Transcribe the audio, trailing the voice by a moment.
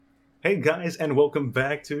Hey guys, and welcome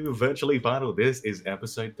back to Virtually Vital. This is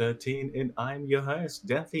episode 13, and I'm your host,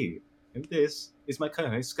 Deathy. And this is my co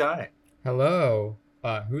host, Sky. Hello.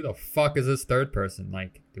 Who the fuck is this third person?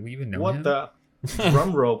 Like, do we even know What him? the?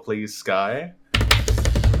 Drum roll, please, Sky.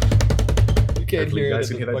 You can't Hopefully, you hear it guys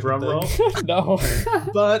in can the hear that drum roll. fucking thing. No.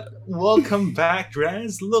 But welcome back,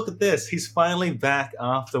 Draz. Look at this. He's finally back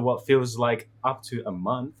after what feels like up to a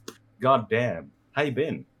month. God damn. How you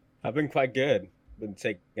been? I've been quite good. Been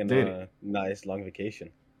taking Dude. a nice long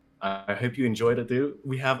vacation. I hope you enjoyed it, dude.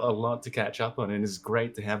 We have a lot to catch up on, and it's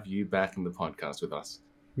great to have you back in the podcast with us.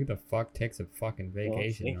 Who the fuck takes a fucking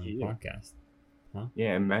vacation thank on you. a podcast?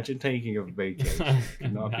 Yeah, imagine taking a vacation.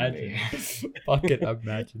 Not Imagine. me. Fucking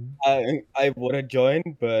imagine. I would have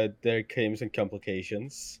joined, but there came some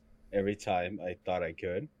complications every time I thought I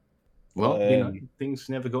could. Well, things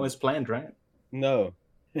never go as planned, right? No,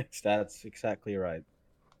 that's exactly right.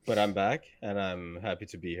 But I'm back, and I'm happy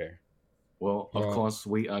to be here. Well, of Well- course,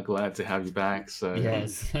 we are glad to have you back. So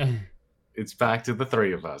Yes. it's back to the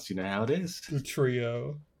three of us. You know how it is. The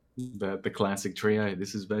trio. The classic trio.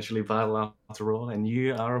 This is Virtually Vital after all, and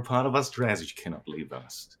you are a part of us, Draz. You cannot leave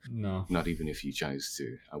us. No. Not even if you chose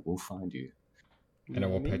to. I will find you. And I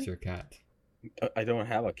will Me? pet your cat. I don't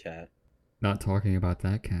have a cat. Not talking about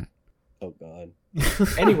that cat. Oh God.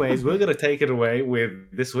 Anyways, we're going to take it away with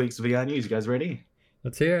this week's VR News. You guys ready?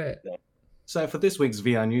 Let's hear it. So for this week's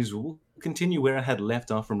VR News, we'll continue where I had left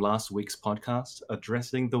off from last week's podcast,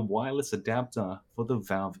 addressing the wireless adapter for the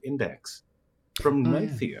Valve Index. From Oh, yeah.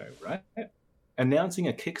 Nothio, right? Announcing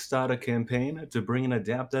a Kickstarter campaign to bring an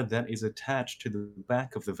adapter that is attached to the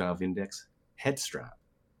back of the Valve Index head strap,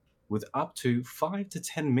 with up to 5 to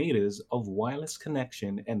 10 meters of wireless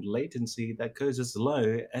connection and latency that goes as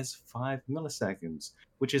low as 5 milliseconds,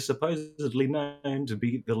 which is supposedly known to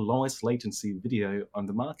be the lowest latency video on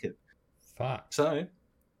the market. Fuck. So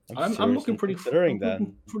I'm seriously looking pretty considering I'm that.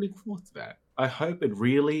 looking pretty forward to that. I hope it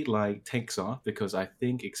really takes off, because I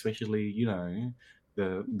think especially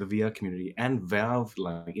the VR community and Valve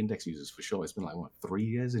Index users for sure. It's been 3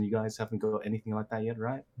 years, and you guys haven't got anything like that yet,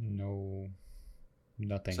 right? No.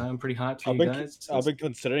 Nothing. So I'm pretty hyped for I've you been guys. I've been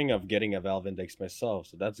considering of getting a Valve Index myself,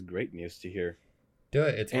 so that's great news to hear. Do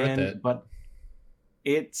it. It's worth it. But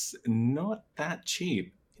it's not that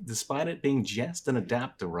cheap. Despite it being just an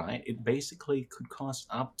adapter, right? It basically could cost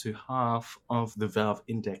up to half of the Valve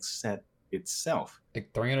Index set itself.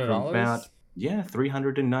 Like From $300? about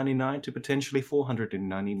 $399 to potentially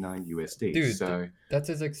 $499 USD. Dude, So That's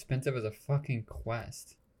as expensive as a fucking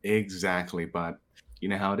Quest. exactly, but you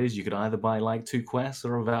know how it is. You could either buy 2 Quests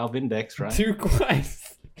or a Valve Index, right? 2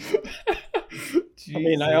 Quests. I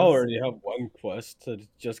mean, I Jesus. already have one Quest, so it's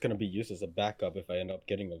just gonna be used as a backup if I end up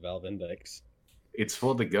getting a Valve Index. It's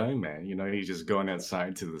for the go, man. You're just going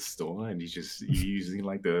outside to the store and you're using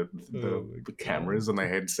the Oh my the cameras on the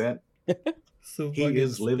headset. So He fucking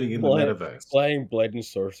is living in the Play- metaverse. Playing Blade and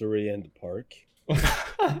Sorcery in the park.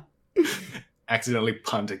 stupid. Accidentally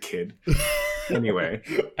punt a kid. Anyway.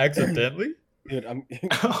 Accidentally? Dude, I'm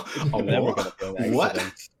Oh, never gonna play an what?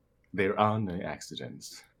 accident. There are no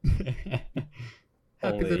accidents.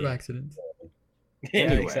 Happy little Only- accidents. Yeah,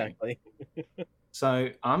 Anyway. exactly. So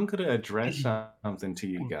I'm going to address something to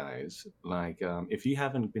you guys. If you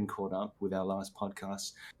haven't been caught up with our last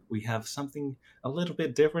podcast, we have something a little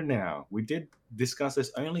bit different now. We did discuss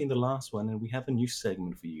this only in the last one, and we have a new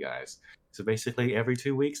segment for you guys. So basically, every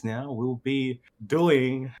 2 weeks now, we'll be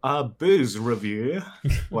doing a booze review.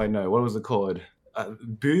 Wait, no, what was it called?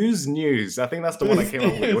 Booze News. I think that's the one I came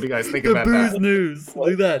up with. What do you guys think the about booze that? news.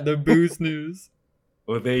 Look at that. The booze news.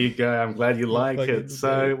 Well, there you go. I'm glad you like Fucking it.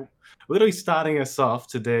 So we're going to be starting us off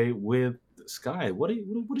today with Sky. What did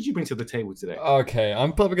you bring to the table today? Okay,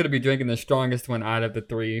 I'm probably gonna be drinking the strongest one out of the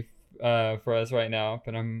three for us right now.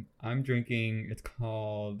 But I'm drinking. It's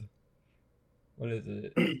called, what is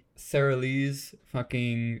it? Sara Lee's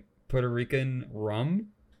fucking Puerto Rican rum,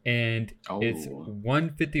 and it's Oh.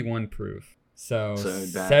 151 proof. So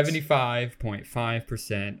that's-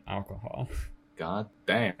 75.5% alcohol. God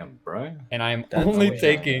damn, bro. And I'm That's only way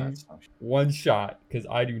taking That's- one shot because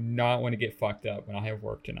I do not want to get fucked up when I have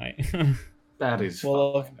work tonight. That is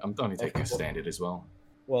Well, fine. I'm only taking a standard as well.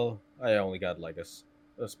 Well, I only got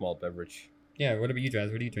a small beverage. Yeah, what about you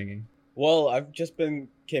guys? What are you drinking? Well, I've just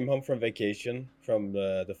came home from vacation from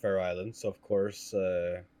the Faroe Islands, so of course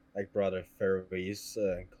I brought a Faroese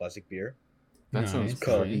classic beer. That sounds Nice,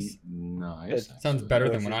 pretty nice. nice. It Sounds actually. better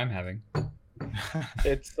than what I'm having.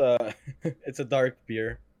 It's it's a dark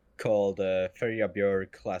beer called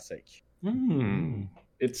Ferjabjörg Classic.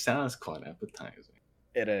 It sounds quite appetizing.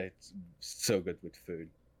 It's so good with food.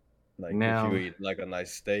 Like Now- if you eat like a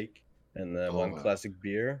nice steak and one wow. classic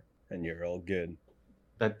beer, and you're all good.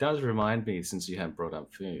 That does remind me, since you have brought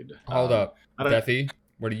up food. Hold up, I don't- Deffy.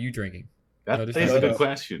 What are you drinking? That No, is just a no, good no.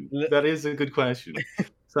 question. That is a good question.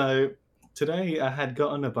 So today I had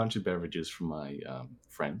gotten a bunch of beverages from my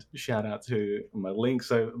friend. Shout out to my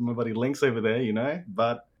buddy Links over there, you know.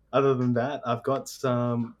 But other than that, I've got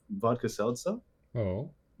some vodka seltzer.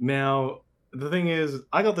 Oh, Now, the thing is,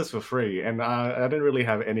 I got this for free, and I didn't really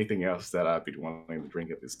have anything else that I'd be wanting to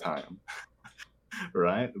drink at this time,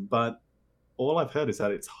 right? But all I've heard is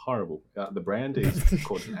that it's horrible. The brand is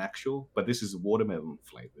called Actual, but this is watermelon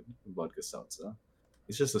flavored vodka seltzer.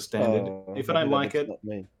 It's just a standard. Oh, If I maybe don't that like it's it, not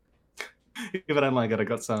me. if I don't like it, I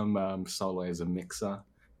got some Solo as a mixer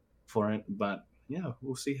for it. But yeah,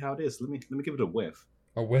 we'll see how it is. Let me give it a whiff.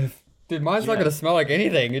 a whiff. Dude, mine's not Yeah. gonna smell like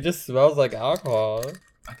anything. It just smells like alcohol.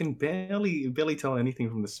 I can barely tell anything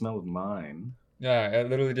from the smell of mine. Yeah, it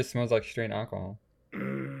literally just smells like straight alcohol.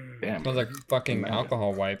 Damn. It smells like fucking Imagine.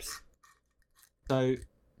 alcohol wipes. So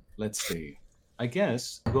let's see. I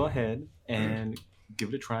guess go ahead and give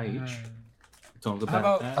it a try each. Talk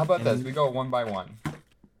about that. How about this? and- We go one by one.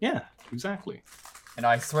 Yeah, exactly. And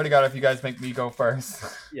I swear to God, if you guys make me go first.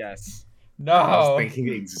 Yes. I No. was thinking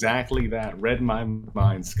exactly that. Read my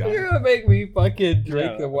mind, Scott. You're gonna make me fucking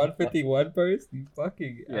drink Yeah. the 151 first? You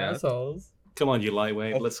fucking Yeah. assholes. Come on, you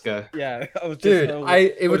lightweight. Oh. It go. Yeah. I was just, Dude,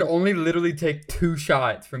 it would was- only literally take 2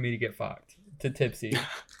 shots for me to get fucked. To tipsy.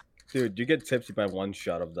 Dude, you get tipsy by one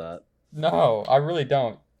shot of that. No, I really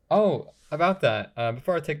don't. Oh, about that.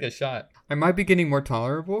 Before I take this shot, I might be getting more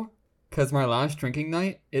tolerable because my last drinking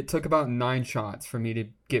night, it took about 9 shots for me to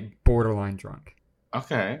get borderline drunk.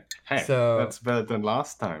 Okay. Hey, So- that's better than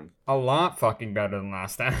last time. A lot fucking better than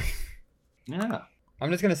last time. Yeah. I'm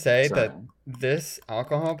just gonna say So- that this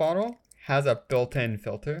alcohol bottle has a built-in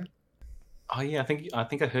filter. Oh yeah, I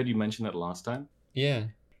think I heard you mention that last time. Yeah.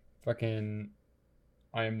 Fucking.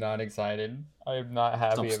 I am not excited. I am not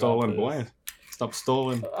happy Stop about stalling, this. boy. Stop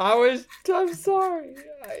stalling. I'm sorry.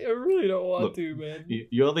 I really don't want Look, to, man.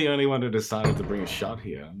 You're the only one who decided to bring a shot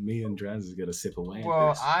here. Me and Draz is gonna sip away. at Well,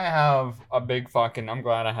 this. I have a big fucking. I'm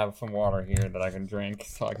glad I have some water here that I can drink,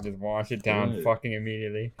 so I can just wash it down Good. fucking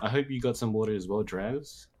immediately. I hope you got some water as well,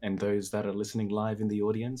 Draz, and those that are listening live in the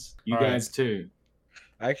audience. You All right. guys too.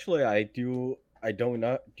 Actually, I do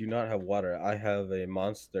not have water. I have a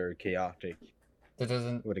Monster Chaotic That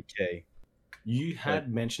doesn't. with a K. You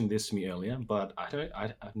had mentioned this to me earlier, but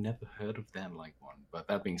I've never heard of that like one. But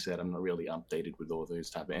that being said, I'm not really updated with all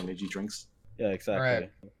those type of energy drinks. Yeah, exactly.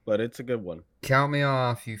 Alright. But it's a good one. Count me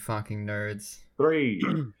off, you fucking nerds. 3,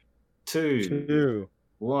 2, 2,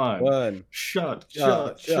 1. 1. Shot.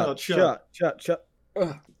 Shot.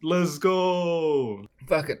 Ugh, Let's go.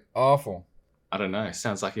 fucking awful. I don't know.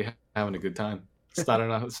 Sounds like you're having a good time.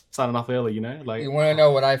 Starting off early, you know, like You want to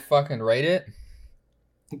know what I fucking rate it?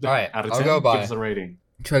 Alright, out of I'll 10, go by- give us a rating.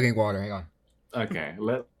 Chugging water. Hang on. Okay,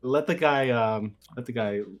 let the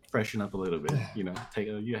guy freshen up a little bit. You know,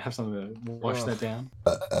 you have something to wash that down.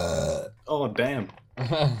 Oh damn!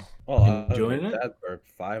 Oh, Enjoying it? That burp.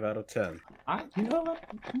 5 out of 10. You know what?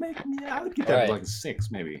 I would give that Right. like a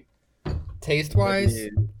 6 maybe. Taste wise,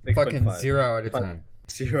 Maybe fucking 6.5. 0 out of Fine. 10.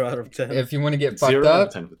 0 out of 10. If you want to get fucked 0 out of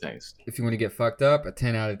up, 10 for taste. if you want to get fucked up, a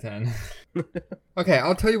 10 out of 10. Okay,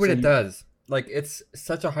 I'll tell you what So it you- does. Like, it's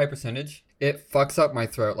such a high percentage. It fucks up my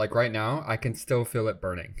throat. Like, right now, I can still feel it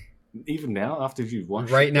burning. Even now, after you've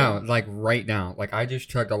washed Right it now, down. like, right now. Like, I just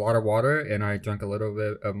chugged a lot of water, and I drank a little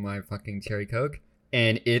bit of my fucking cherry Coke,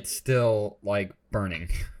 and it's still, like, burning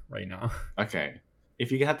right now. Okay,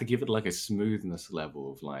 if you had to give it like a smoothness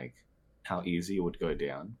level of like how easy it would go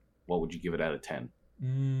down, what would you give it out of 10?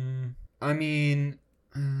 I mean,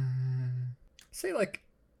 say, like,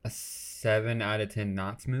 a 7 out of 10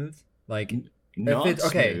 not smooth. Like, Not it's-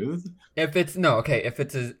 okay. smooth. if it's, no, okay, if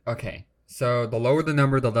it's a, okay. So, the lower the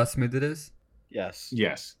number, the less smooth it is. Yes.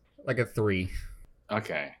 Yes. Like a 3.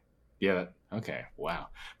 Okay. Yeah. Okay. Wow.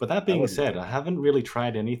 But that being wouldn't- said, I haven't really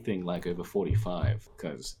tried anything like over 45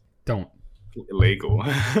 because Don't. illegal.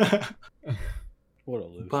 What a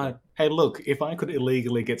loser. But hey, look, if I could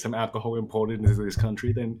illegally get some alcohol imported into this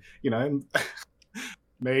country, then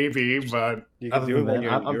maybe. But you can other do than it when that,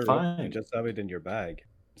 you're in I'm Europe. fine. You just have it in your bag.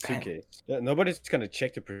 Suitcase. Yeah, nobody's gonna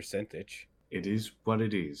check the percentage. it is what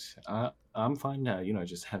it is. I'm fine now.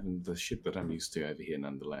 Just having the shit that I'm used to over here,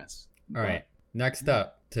 nonetheless. All right. Next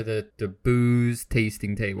up to the booze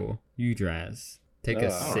tasting table. You Draz. Take a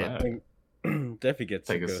Oh, sip. alright. Definitely gets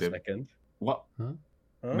Take to a go sip. second. What? Huh?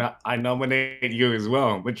 Now, I nominate you as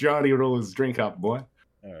well. Majority rules. Drink up, boy.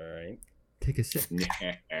 All right. Take a sip.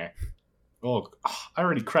 Oh, I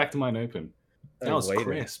already cracked mine open. That I'm was waiting.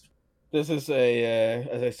 crisp. This is a,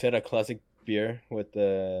 as I said, a classic beer with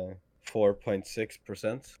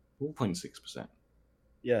 4.6%. 4.6%.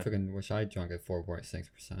 Yeah. Freaking wish I drunk at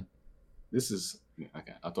 4.6%. This is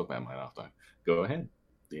okay. I'll talk about mine after. Go ahead.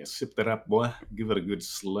 Yeah, sip that up, boy. Give it a good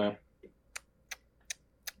slap.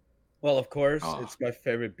 Well, of course, Oh. it's my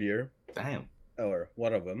favorite beer, Damn. or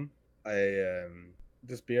one of them.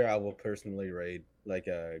 This beer I will personally rate like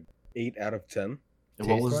a 8 out of 10. And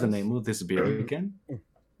what was the Taste-wise? name of this beer again?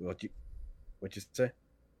 What you say?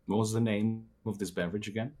 What was the name of this beverage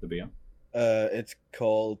again? The beer. It's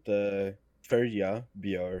called Ferja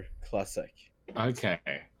Beer Classic. Okay,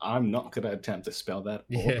 I'm not gonna attempt to spell that or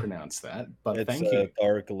Yeah. pronounce that, but It's thank you.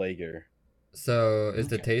 dark lager. So is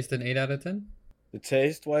the Okay. taste an 8 out of 10? The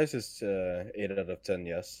taste wise is 8 out of 10.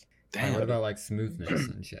 Yes. And what Damn. about like smoothness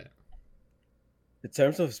and shit? In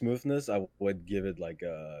terms of smoothness, I would give it like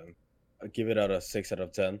I'd give it out a 6 out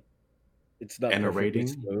of 10. It's not And a perfectly rating?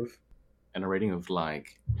 smooth. And a rating of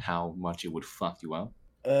like how much it would fuck you up.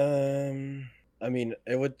 I mean,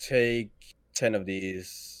 it would take 10 of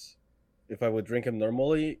these. If I would drink them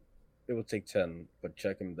normally, it would take 10. But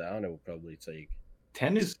check them down, it would probably take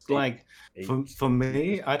 10 is Eight. like 8. for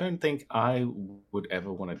me. I don't think I would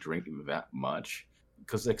ever want to drink that much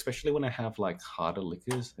because especially when I have like harder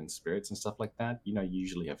liquors and spirits and stuff like that, you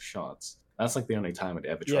usually have shots. That's like the only time I'd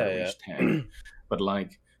ever try to Yeah, reach 10. But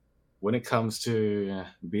like when it comes to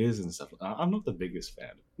beers and stuff, I'm not the biggest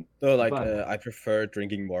fan. No, like But- I prefer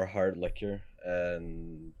drinking more hard liquor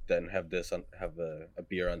and then have a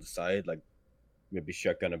beer on the side, like maybe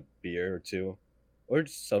shotgun a beer or two, or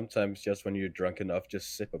sometimes just when you're drunk enough,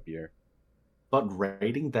 just sip a beer. But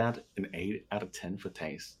rating that an 8 out of 10 for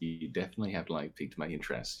taste, you definitely have like piqued my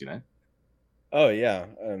interest, Oh yeah.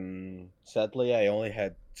 Sadly, I only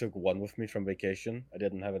took one with me from vacation. I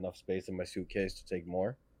didn't have enough space in my suitcase to take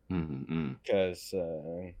more Mm-hmm. because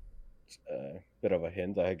bit of a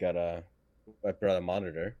hint. I brought a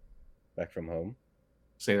monitor back from home.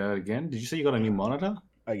 Say that again. Did you say you got a new monitor?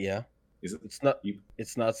 Yeah. Is it? It's not You-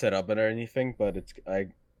 it's not set up or anything, but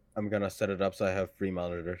I'm gonna set it up so I have 3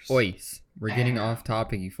 monitors. Boys, we're getting off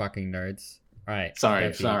topic, you fucking nerds. All right. Sorry,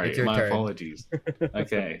 Duffy, it's your my turn. apologies.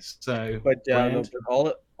 Okay, so But yeah, no, brand-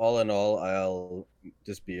 but all in all,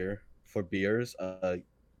 this beer for beers,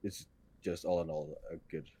 it's just all in all a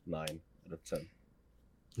good 9 out of 10.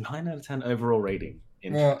 9 out of 10 overall rating.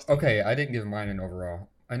 Well, Interesting. okay, I didn't give mine an overall.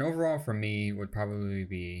 An overall for me would probably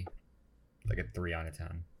be like a 3 out of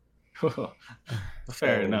 10.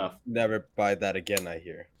 Fair So, enough. Never buy that again, I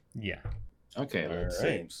hear. Yeah. Okay, that Alright.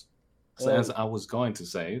 seems. So Well- as I was going to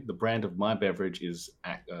say, the brand of my beverage is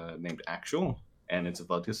named Actual, and it's a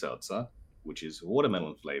vodka seltzer, which is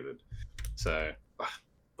watermelon flavored. So,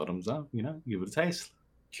 bottoms up, give it a taste.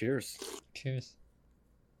 Cheers. Cheers.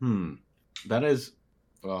 That is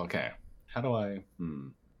okay. How do I?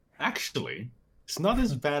 Actually, it's not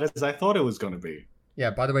as bad as I thought it was going to be. Yeah,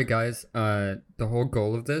 by the way, guys, the whole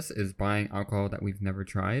goal of this is buying alcohol that we've never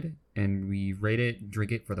tried, and we rate it,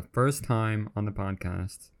 drink it for the first time on the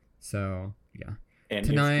podcast. So, yeah. And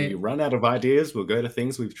Tonight- if we run out of ideas, we'll go to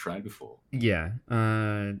things we've tried before. Yeah.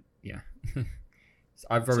 Yeah. So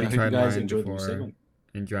I've So I already hope you tried guys mine enjoyed the before, segment.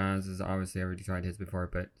 and Jazz has obviously already tried his before,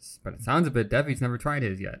 but it sounds a bit Debbie's never tried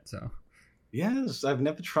his yet, so. Yes, I've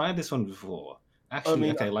never tried this one before. Actually,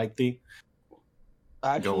 mean, okay, like the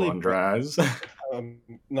Actually, go on, Draz.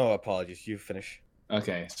 no apologies. You finish.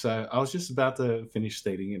 Okay, so I was just about to finish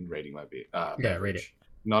stating and rating my beer. Yeah, rate beverage.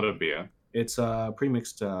 Not a beer. It's a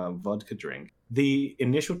premixed vodka drink. The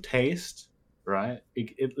initial taste, right?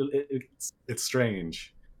 It's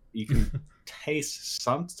strange. You can taste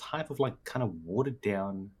some type of like kind of watered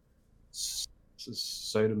down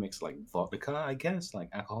soda mix, like vodka, I guess, like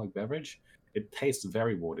alcoholic beverage. It tastes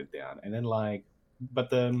very watered down, and then but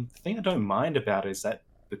the thing I don't mind about it is that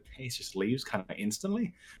the taste just leaves kind of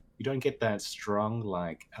instantly. You don't get that strong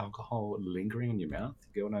like alcohol lingering in your mouth.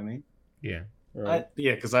 You get what I mean? Yeah. Right.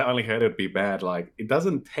 Yeah, because I only heard it'd be bad. Like it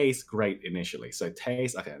doesn't taste great initially. So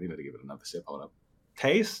taste. Okay, I need to give it another sip. Hold up.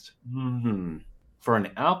 Taste. For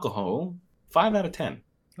an alcohol, 5 out of 10.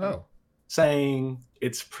 Oh. Saying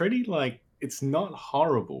it's pretty like it's not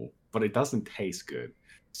horrible, but it doesn't taste good.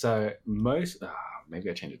 So most maybe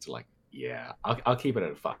I change it to like I'll keep it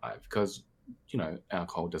at a 5 because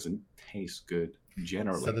alcohol doesn't taste good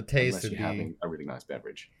generally. So the taste unless would you're be- having a really nice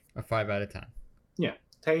beverage. A 5 out of 10.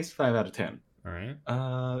 Taste 5 out of 10. All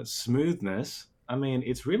right. Smoothness. I mean,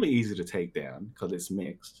 it's really easy to take down because it's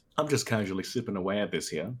mixed. I'm just casually sipping away at this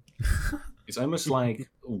here. It's almost like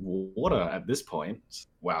water at this point.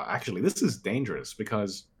 Wow, actually, this is dangerous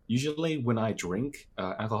because usually when I drink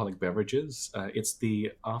alcoholic beverages, it's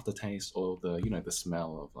the aftertaste or the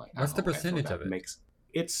smell of like. What's the alcohol percentage that of it? Makes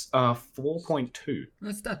It's 4.2.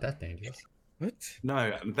 It's not that dangerous. What?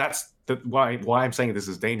 No, that's why I'm saying this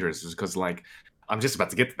is dangerous is because like I'm just about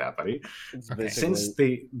to get to that, buddy. It's Okay. basically Since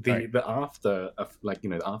the Right. the after of like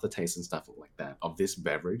the aftertaste and stuff like that of this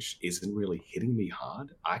beverage isn't really hitting me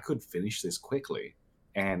hard, I could finish this quickly,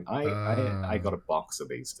 and I got a box of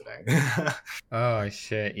these today. Oh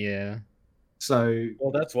shit, yeah. So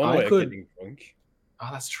well, that's one I way could- of getting drunk. oh,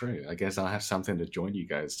 that's true. I guess I'll have something to join you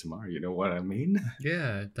guys tomorrow. You know what I mean?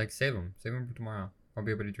 Yeah, like save them for tomorrow. I'll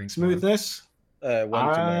be able to drink tomorrow. Smoothness. One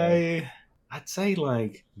tomorrow. I'd say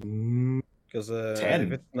like Because 10.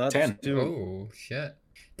 if it's not 10. too, Oh shit!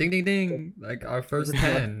 Ding ding ding! Like our first if it's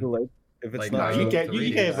not 10 too late, if it's Like, not no, you too gave three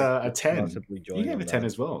you gave a late, 10. possibly You join gave a on 10 that.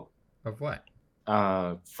 as well. of what?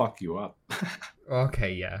 Fuck you up.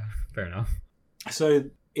 Okay, yeah, fair enough. So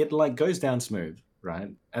it like goes down smooth, right?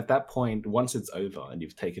 At that point, once it's over and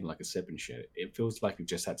you've taken like a sip and shit, it feels like you've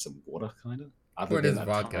just had some water, kind of. Other Well, it than is that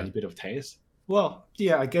vodka. tiny bit of taste. Well,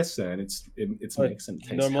 yeah, I guess so. And it's But makes and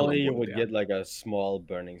tastes normally you hella would watered get down. like a small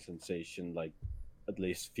burning sensation, like at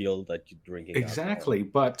least feel that you're drinking alcohol. Exactly,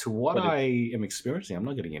 but to what But I am experiencing, I'm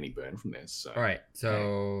not getting any burn from this. So. All right,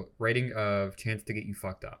 so rating of chance to get you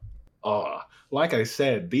fucked up. Oh, like I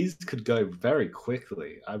said, these could go very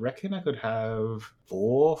quickly. I reckon I could have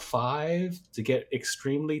 4, 5 to get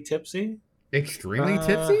extremely tipsy. Extremely Uh,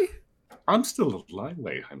 tipsy, I'm still a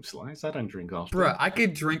lightweight, home slice. I don't drink often. bruh. I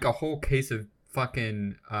could drink a whole case of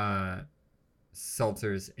fucking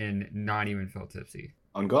seltzers and not even feel tipsy.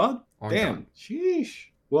 On God? On Damn. God. Sheesh.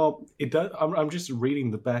 Well, it does. I'm just reading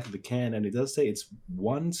the back of the can, and it does say it's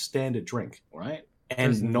one standard drink, right?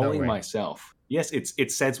 And There's no knowing way. myself, yes,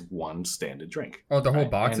 it says one standard drink. Oh, the whole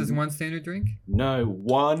Right, box is and- one standard drink. No,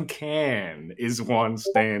 one can is one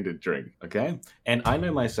standard drink. Okay. And I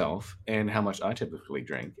know myself and how much I typically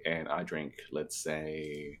drink. And I drink, let's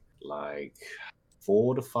say, like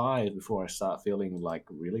 4 to 5 before I start feeling like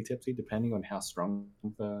really tipsy, depending on how strong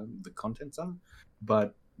the contents are.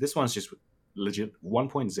 But this one's just legit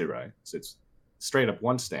 1.0. So it's straight up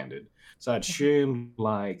one standard. So I'd assume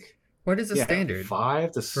like What is a standard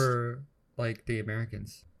 5 to for like the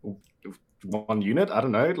Americans? 1 unit. I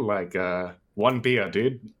don't know, like one beer,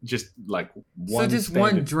 dude. Just like one. So just one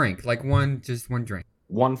standard- drink, like just one drink.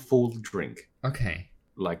 one full drink, Okay.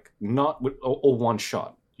 like not with or one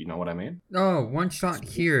shot. You know what I mean? Oh, one shot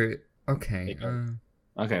here. Okay. Okay.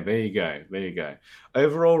 Okay, there you go. There you go.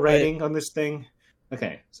 Overall rating on this thing.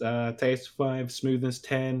 Okay, so taste 5, smoothness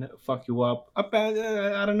 10, fuck you up. About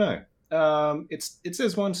I don't know. It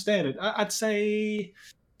says one standard. I'd say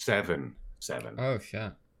 7. Oh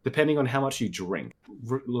shit. Depending on how much you drink.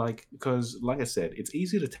 Like because like I said, it's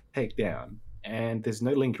easy to take down, and there's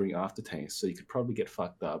no lingering aftertaste, so you could probably get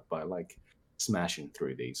fucked up by like smashing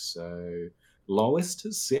through these. So lowest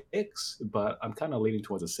is 6, but I'm kind of leaning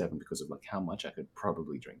towards a 7 because of like how much I could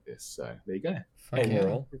probably drink this. So there you go. Fuck yeah.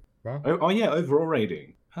 Overall, Well, Oh yeah, overall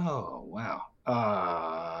rating. Oh wow.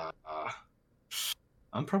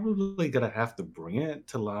 I'm probably gonna have to bring it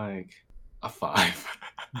to like a 5.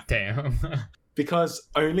 damn. Because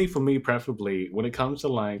only for me, preferably, when it comes to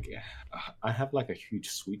like, I have like a huge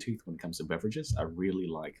sweet tooth when it comes to beverages. I really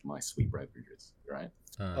like my sweet beverages, right?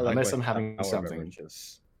 I Uh, like Unless my I'm having sour something.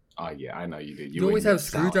 beverages. Oh yeah, I know you do. you always and your have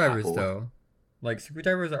sour screwdrivers apple. though. Like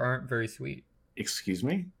screwdrivers aren't very sweet. Excuse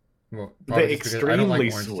me? Well, They're probably just because I don't like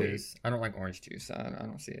extremely orange sweet. juice. I don't like orange juice. I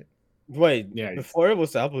don't see it. Wait, Yeah. before it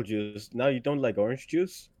was apple juice. Now you don't like orange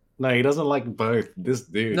juice? No, he doesn't like both. This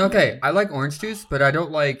dude. No, okay, man. I like orange juice, but I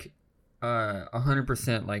don't like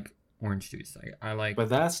 100% like orange juice. Like I like But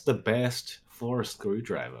that's the best for a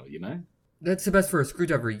screwdriver, you know? that's the best for a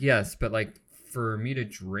screwdriver, yes, but like for me to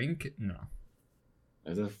drink, no.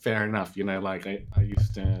 Fair enough. You know, like I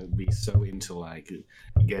used to be so into like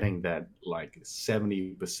getting that like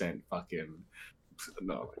 70% fucking,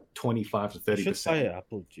 no, like 25 to You should buy 30%.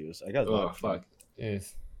 apple juice. I got Oh, that. fuck.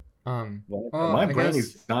 Is Well, Oh, My I brain guess-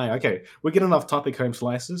 is dying. Okay, we're getting off topic, home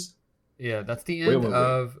slices. yeah, that's the Where end were we?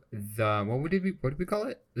 of the what did we call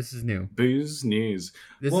it? This is new. Booze news.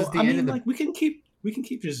 This Well, is the I end mean, of the like we can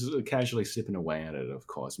keep just casually sipping away at it. Of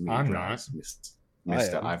course, me I'm and not. Bryce,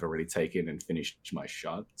 Mister, am. I've already taken and finished my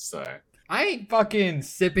shot. So I ain't fucking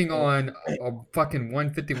sipping on a fucking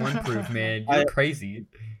 151 proof, man. You're I- crazy.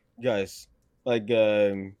 guys, like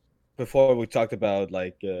before we talked about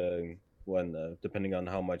like when depending on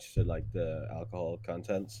how much like the alcohol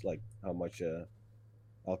contents, like how much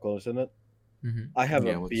alcohol is in it. hmm I have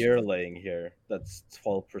Yeah, a what's- beer laying here that's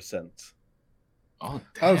 12%. oh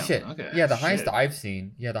Oh damn, shit! Okay, Yeah, the highest shit. I've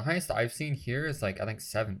seen. Yeah, the highest I've seen here is like I think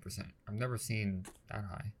 7%. I've never seen that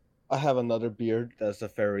high. I have another beer that's a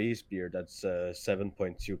Faroese beer that's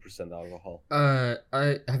 7.2% alcohol.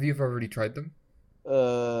 Have you already tried them?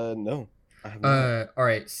 No, I have not. All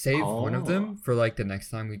right, save one of Oh. them for like the next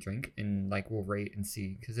time we drink, and like we'll rate and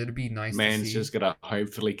see, because it'd be nice to Man's see. just gonna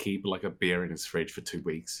hopefully keep like a beer in his fridge for 2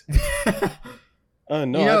 weeks. Oh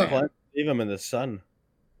no, You know- I plan to leave them in the sun.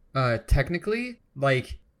 Technically,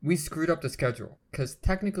 like we screwed up the schedule, because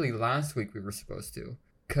technically last week we were supposed to,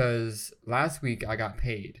 because last week I got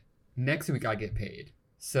paid. Next week I get paid.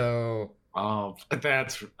 So Oh,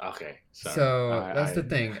 that's okay. that's the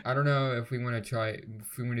thing. I don't know if we want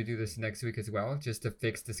to do this next week as well, just to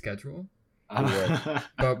fix the schedule.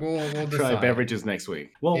 But we'll try decide. beverages next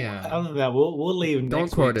week. Well, Yeah. other than that, we'll leave Don't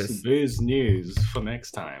next quote week's us. booze news for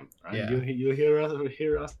next time. Right? Yeah. You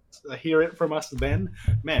hear it from us then,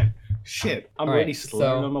 man. Shit, I'm All right, already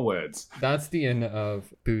slurring so- on my words. That's the end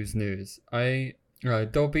of booze news.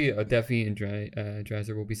 Dolby, Defi, and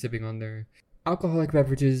Dreiser will be sipping on their alcoholic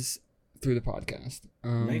beverages through the podcast.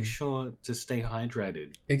 Make sure to stay hydrated.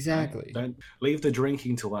 right? Exactly. Don't leave the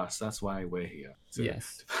drinking to us. That's why we're here. To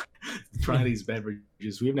Yes. try these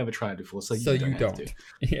beverages we've never tried before, so So you you don't have don't.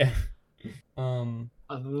 Yeah.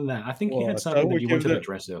 Other than that, I think you Well, I had thought something we that you wanted gave to the-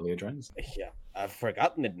 address earlier, Jones. Yeah, I've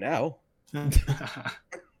forgotten it now.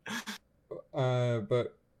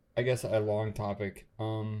 But I guess a long topic.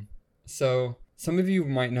 So some of you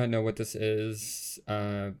might not know what this is.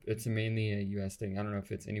 It's mainly a US thing. I don't know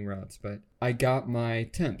if it's anywhere else, but I got my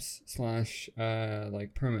temps /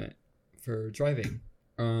 like permit for driving.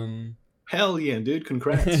 Hell yeah, dude!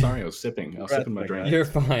 Congrats. Sorry, I was sipping. I was Congrats, sipping my my drink. guy. You're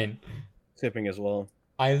fine. Sipping as well.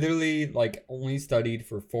 I literally like only studied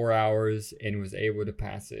for 4 hours and was able to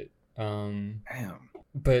pass it. Damn.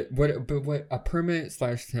 But what a permit /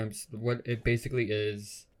 temps, what it basically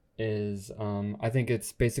is I think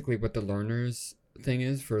it's basically what the learners thing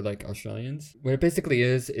is for like Australians. What it basically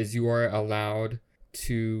is you are allowed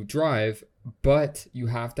to drive, but you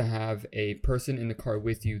have to have a person in the car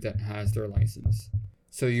with you that has their license.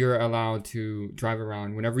 So you're allowed to drive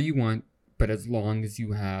around whenever you want, but as long as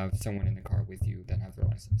you have someone in the car with you that has their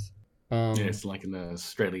license. Yeah, it's like an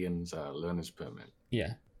Australian's learner's permit.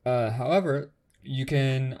 Yeah. However, you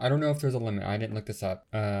can. I don't know if there's a limit. I didn't look this up.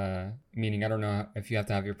 Meaning I don't know if you have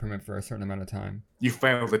to have your permit for a certain amount of time. You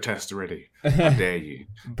failed the test already. How dare you?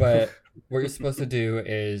 But what you're supposed to do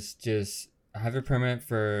is just have your permit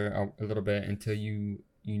for a little bit until you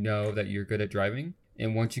know that you're good at driving.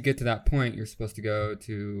 And once you get to that point, you're supposed to go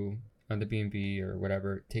to the B&B or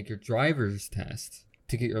whatever, take your driver's test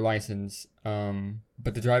to get your license.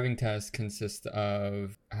 But the driving test consists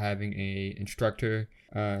of having a instructor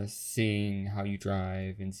seeing how you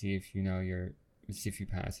drive and see if you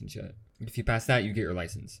pass and shit. If you pass that, you get your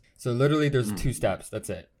license. So literally there's 2 steps. That's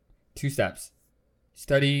it. 2 steps.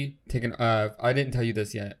 Study, take an I didn't tell you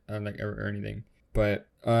this yet, or anything. But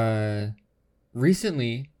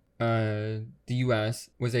recently the US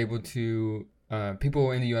was able to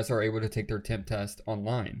people in the US are able to take their temp test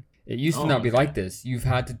online. It used to not be like this. You've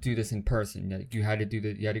had to do this in person. Like you had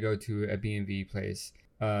to go to a B&B place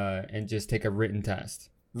and just take a written test.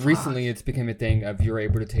 Recently, it's become a thing of you're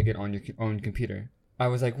able to take it on your own computer. I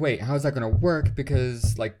was like, wait, how's that gonna work?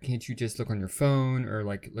 Because like, can't you just look on your phone or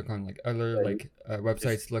like look on like other like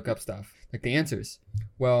websites to look up stuff like the answers?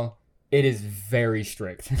 Well, it is very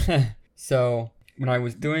strict. So when I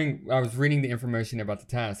was reading the information about the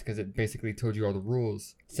test because it basically told you all the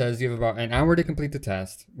rules. It says you have about an hour to complete the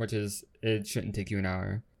test, which is it shouldn't take you an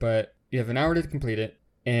hour, but you have an hour to complete it,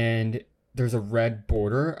 and there's a red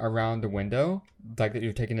border around the window, like that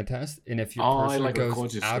you're taking the test, and if your cursor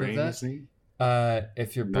goes out of that,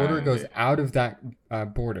 if your border goes out of that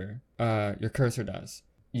border, your cursor does,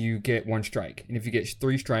 you get 1 strike, and if you get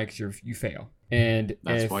 3 strikes, you fail. And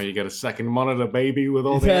that's why you get a second monitor, baby, with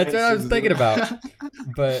all the that's what I was answers. thinking about.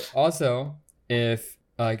 But also, if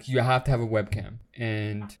like you have to have a webcam,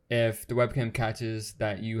 and if the webcam catches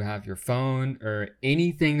that you have your phone or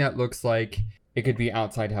anything that looks like it could be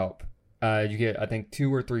outside help, you get I think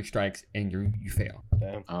 2 or 3 strikes and you fail.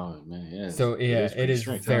 Damn. Oh man, yeah. So yeah, it is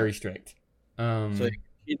strict, very strict. So you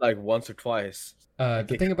eat like once or twice. The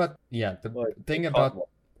thing about the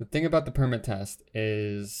thing about the permit test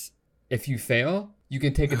is if you fail, you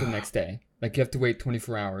can take it the next day. Like you have to wait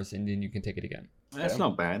 24 hours and then you can take it again. That's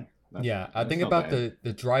not bad. I think about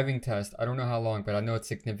the driving test. I don't know how long, but I know it's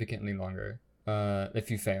significantly longer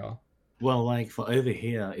if you fail. Well, like for over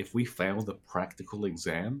here, if we fail the practical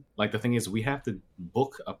exam, like the thing is we have to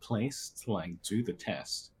book a place to like do the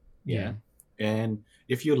test. Yeah. And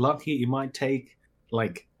if you're lucky, it might take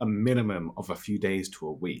like a minimum of a few days to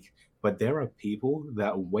a week. But there are people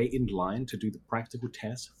that wait in line to do the practical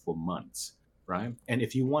test for months. right? And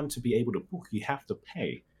if you want to be able to book, you have to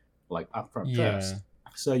pay like upfront Yeah. first.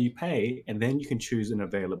 So you pay, and then you can choose an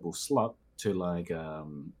available slot to like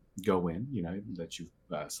go in. You know that you've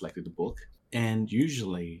selected the book, and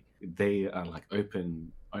usually they are like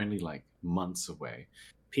open only like months away.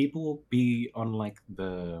 People will be on like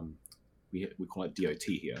the we call it DOT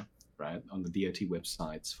here, right? On the DOT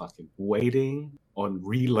websites, fucking waiting on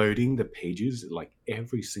reloading the pages like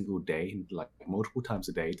every single day, like multiple times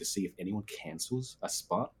a day to see if anyone cancels a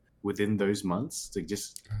spot within those months to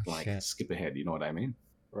just Oh, like shit. skip ahead. You know what I mean?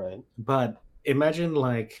 Right. But imagine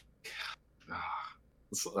like,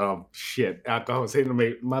 oh shit, alcohol's hitting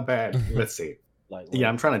me. My bad. Let's see. Like, Yeah,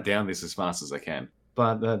 I'm trying to down this as fast as I can.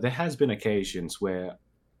 But there has been occasions where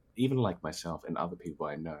even like myself and other people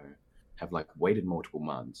I know have like waited multiple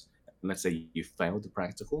months. And let's say you failed the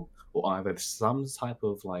practical, or either some type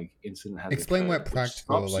of like incident has Explain what occurred which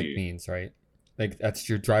practical stops like you. means, right? Like that's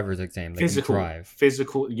your driver's exam, like you drive.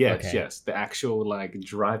 Physical, yes, Okay. yes, the actual like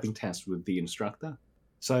driving test with the instructor.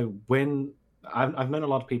 So when I've known a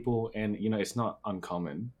lot of people, and you know, it's not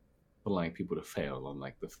uncommon for like people to fail on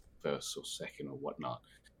like the first or second or whatnot.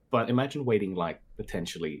 But imagine waiting like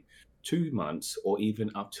potentially 2 months or even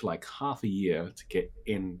up to like half a year to get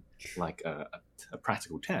in like a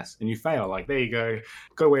practical test, and you fail. Like there you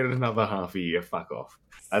go wait another half a year. Fuck off.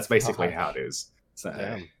 That's basically Fuck. how it is. So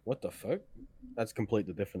Damn, what the fuck? That's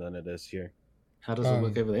completely different than it is here. how does it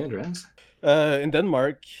work over there, Andreas? In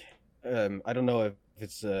Denmark, I don't know if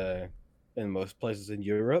it's in most places in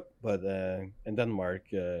Europe, but in Denmark,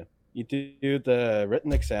 you do the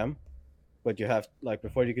written exam, but you have like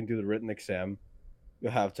before you can do the written exam, you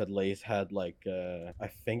have to at least had like I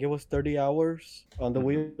think it was 30 hours on the Mhm.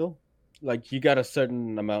 wheel. Like you got a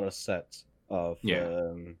certain amount of sets of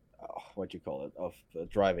Yeah. what you call it of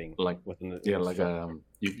driving Like within the yeah, like instructor.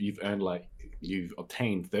 you've earned like you've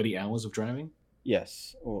obtained 30 hours of driving.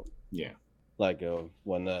 Yes, well, Yeah. like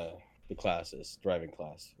when the class is driving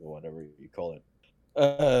class or whatever you call it.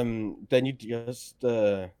 Then you just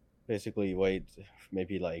basically wait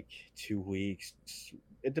maybe like 2 weeks.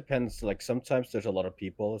 It depends. Like sometimes there's a lot of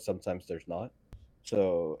people, sometimes there's not.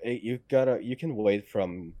 So you can wait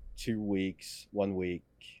from 2 weeks, 1 week,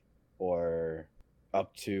 or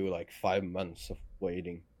up to like 5 months of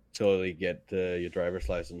waiting till you get your driver's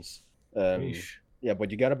license. Yeesh. Yeah,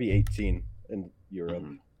 but you gotta be 18 in Europe.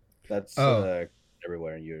 Mhm. That's Oh.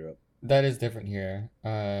 everywhere in Europe. That is different here.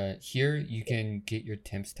 Here you can get your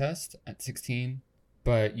TIMS test at 16,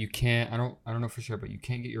 but you can't. I don't know for sure, but you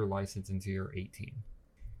can't get your license until you're 18.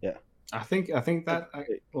 I think that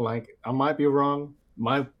like I might be wrong.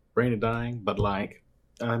 My brain is dying, but like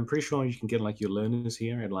I'm pretty sure you can get like your learners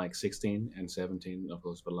here at like 16 and 17, of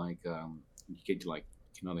course. But like you get to like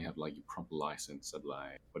you can only have like your proper license at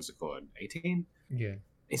like what is it called, 18? Yeah.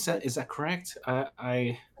 Is that correct?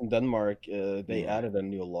 I In Denmark, they Yeah. added a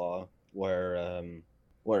new law where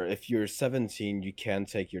if you're 17, you can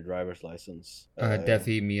take your driver's license.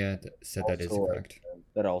 Defi Mia said that is also, correct.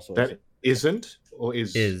 That also that isn't or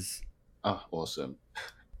is Is oh awesome.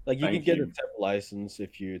 like you can Thank get a you. temp license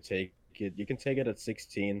if you take it. You can take it at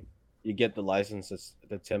 16. You get the license,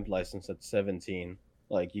 the temp license at 17.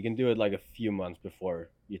 Like you can do it like a few months before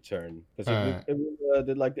you turn, because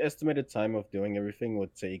like the estimated time of doing everything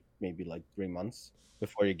would take maybe like 3 months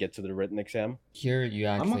before you get to the written exam. here you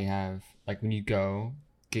I'm actually have like when you go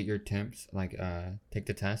get your temps, like take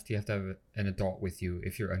the test, you have to have an adult with you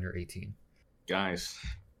if you're under 18. Guys,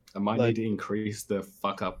 I might Like- need to increase the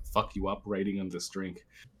fuck you up rating on this drink.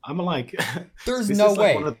 I'm like, There's this no is way.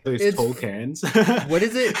 like one of those It's- tall cans. What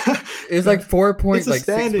is it? It's like 4.6%, It's a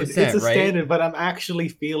standard. It's a right? standard, but I'm actually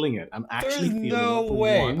feeling it. I'm actually There's feeling no it for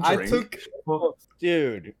way. one I drink. took. Well,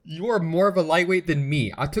 Dude, You are more of a lightweight than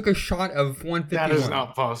me. I took a shot of 151. that is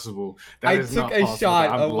not possible. That I is took not a possible. shot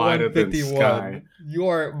I'm of lighter than Sky. 151. You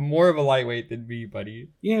are more of a lightweight than me, buddy.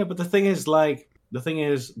 Yeah, but the thing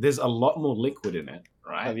is, there's a lot more liquid in it,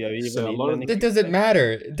 right? Have you even So a eaten lot of any- That doesn't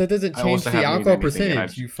matter. That doesn't I change also the haven't eaten alcohol anything, and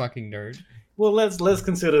percentage, you fucking nerd. Well, let's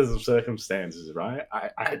consider the circumstances, right?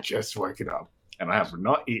 I just woken up and I have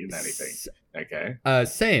not eaten anything. Okay.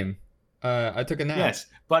 Same. I took a nap. Yes,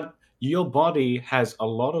 but your body has a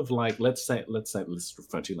lot of like, let's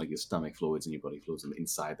refer to like your stomach fluids and your body fluids on the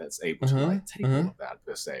inside that's able to like take all of that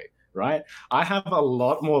per se, right? I have a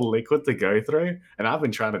lot more liquid to go through, and I've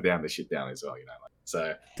been trying to down this shit down as well, you know. Like,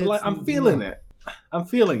 so like, I'm feeling it. I'm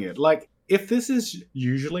feeling it. Like if this is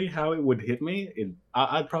usually how it would hit me,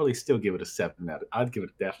 I'd probably still give it a 7 out. I'd give it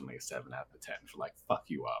definitely a 7 out of 10 for like fuck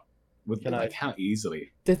you up with Can like how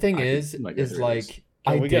easily. The thing I is could, like, go through this. like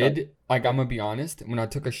Can I we get a- did, like I'm gonna be honest, when I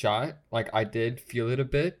took a shot, like I did feel it a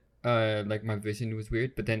bit, like my vision was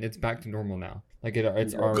weird, but then it's back to normal now. Like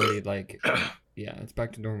it's already like, yeah, it's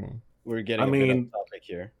back to normal. We're getting I a bit mean, off topic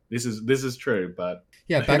here. This is true, but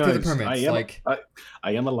Yeah, who back to the knows? permits. Like,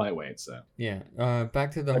 I am a lightweight, so yeah,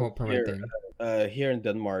 back to the whole permit thing. Here in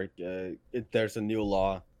Denmark, there's a new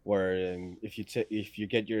law where if you get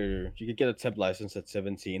you could get a temp license at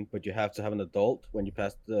 17, but you have to have an adult when you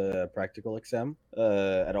pass the practical exam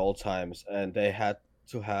at all times, and they had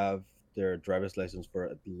to have their driver's license for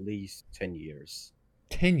at least 10 years.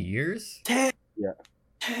 10 years? 10 Yeah.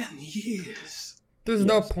 10 years. There's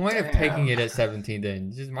no Yes. point of taking it at 17 then.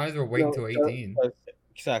 You just might as well wait until 18.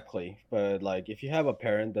 Exactly, but like if you have a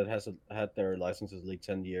parent that has had their license at least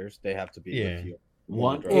 10 years, they have to be Yeah. with you.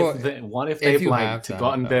 What Well, if if they've you like have that,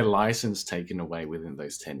 gotten though. their license taken away within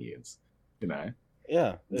those 10 years? You know,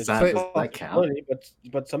 Yeah, does it's that count? funny,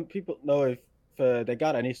 but some people know if they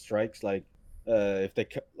got any strikes, like if they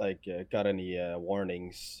got any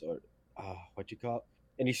warnings or what you call it?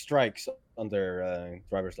 Any strikes on their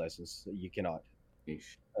driver's license, you cannot.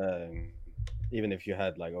 Yeesh. Even if you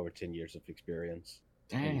had like over 10 years of experience,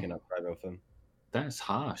 you Dang, cannot drive with them. that's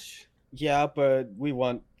harsh. Yeah, but we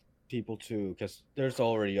want people to, because there's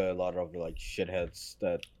already a lot of like shitheads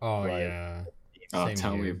that Oh, drive. yeah. Oh, Same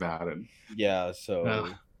tell me here. about it. Yeah, so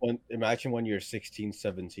Ugh. imagine when you're 16,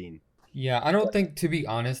 17. Yeah, I don't think, to be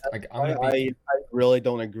honest, like, I'm gonna I be... really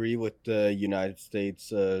don't agree with the United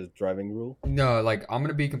States driving rule. No, like, I'm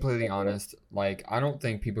gonna be completely honest. Like, I don't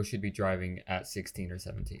think people should be driving at 16 or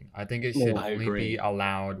 17. I think it should I only agree. be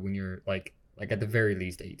allowed when you're, like at the very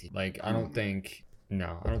least 18. Like, I don't think...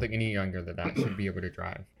 No, I don't think any younger than that should be able to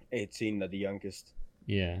drive. 18 at the youngest.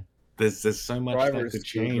 Yeah. There's so much that Driver's could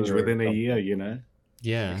change scooter within a something. year, you know?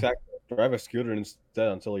 Yeah. Exactly. Drive a scooter instead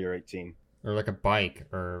until you're 18. Or like a bike,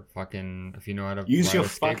 or fucking, if you know how to Use ride your a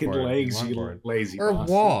fucking skateboard, legs, you longboard. lazy Or bastard.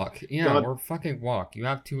 walk. Yeah, God. or fucking walk. You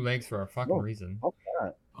have 2 legs for a fucking No. reason.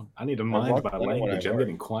 I need to mind walk my plenty when I language. I'm work.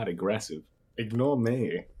 getting quite aggressive. Ignore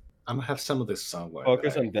me. I'm gonna have some of this somewhere.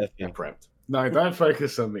 Focus that on death. I prepped. No, don't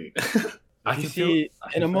focus on me. I You can see, feel-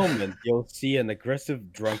 in a moment, you'll see an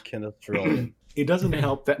aggressive drunken Australian. It doesn't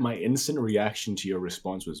help that my instant reaction to your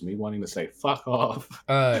response was me wanting to say "fuck off."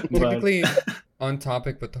 Technically, on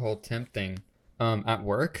topic with the whole temp thing, at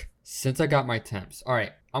work, since I got my temps. All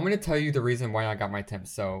right, I'm gonna tell you the reason why I got my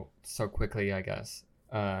temps so quickly, I guess.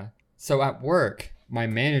 So at work, my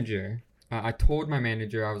manager, I told my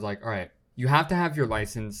manager, I was like, all right, you have to have your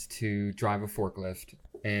license to drive a forklift.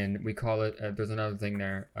 And we call it, there's another thing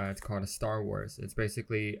there, it's called a Star Wars. It's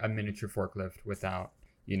basically a miniature forklift without,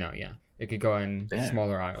 it could go in Damn.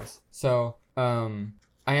 smaller aisles. So,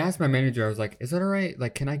 I asked my manager, I was like, is that all right?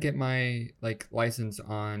 Like, can I get my, like, license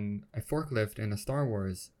on a forklift in a Star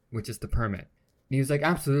Wars, which is the permit? And he was like,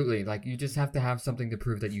 absolutely. Like, you just have to have something to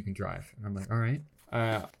prove that you can drive. And I'm like, all right.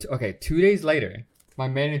 Okay, 2 days later, my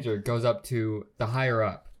manager goes up to the higher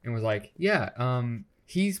up and was like, yeah,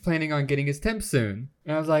 he's planning on getting his temp soon.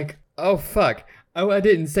 And I was like, oh, fuck. Oh, I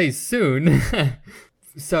didn't say soon.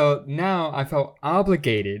 So now I felt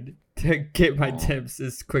obligated to get my temps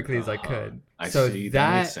as quickly as I could. I So see.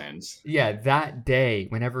 That makes sense. Yeah, that day,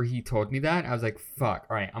 whenever he told me that, I was like, fuck,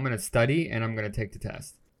 all right, I'm going to study and I'm going to take the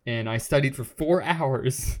test. And I studied for 4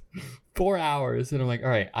 hours. 4 hours. And I'm like, all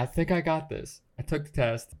right, I think I got this. I took the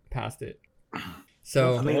test, passed it.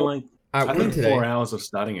 So I mean, like, at I work think today, 4 hours of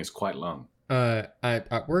studying is quite long.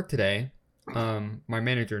 at work today, my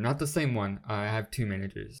manager, not the same one. I have 2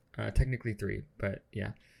 managers, technically 3, but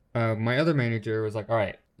yeah. My other manager was like, all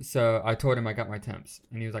right. So I told him I got my temps,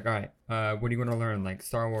 and he was like, all right, what do you want to learn? Like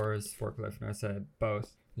Star Wars, forklift? And I said,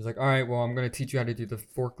 both. He's like, all right, well, I'm going to teach you how to do the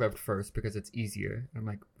forklift first because it's easier. And I'm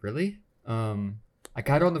like, really? I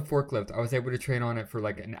got on the forklift. I was able to train on it for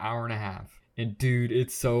like an hour and a half. And dude,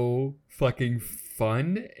 it's so fucking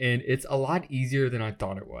fun. And it's a lot easier than I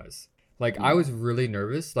thought it was. Like, I was really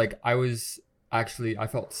nervous. Like, I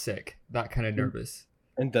felt sick. That kind of nervous.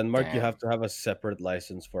 In Denmark, you Damn. have to have a separate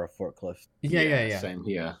license for a forklift. Yeah. Same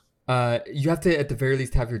here. You have to, at the very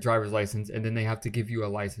least, have your driver's license. And then they have to give you a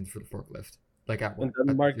license for the forklift. Like, at In work, at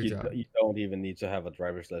Denmark, your you, job. you don't even need to have a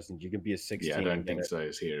driver's license. You can be a 16. Yeah, I don't and get think it. so.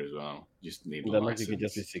 It's here as well. You just need In a Denmark, you license. could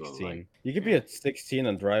just be so, 16. like, You could be at 16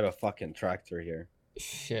 and drive a fucking tractor here.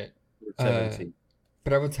 Shit. At 17.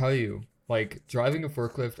 But I will tell you, like, driving a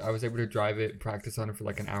forklift, I was able to drive it, practice on it for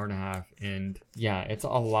like an hour and a half. And yeah, it's a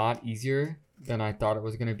lot easier than I thought it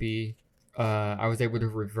was going to be. I was able to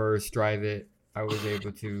reverse drive it. I was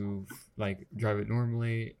able to, like, drive it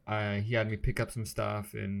normally. He had me pick up some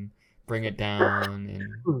stuff and bring it down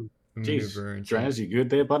and maneuver and shit. Draz, you good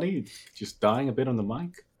there, buddy? Just dying a bit on the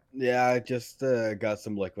mic? Yeah, I just got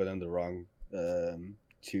some liquid in the wrong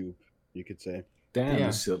tube. you could say. Damn, Yeah.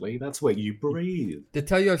 silly. That's where you breathe. To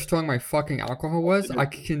tell you how strong my fucking alcohol was, I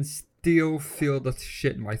can still feel the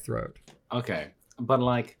shit in my throat. Okay, but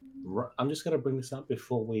like, I'm just gonna bring this up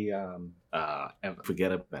before we ever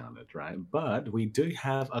forget about it, right? But we do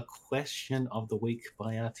have a question of the week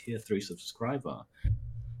by our tier 3 subscriber.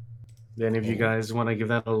 Then, if you guys want to give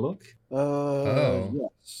that a look,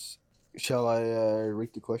 Yes. Shall I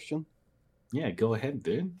read the question? yeah, go ahead,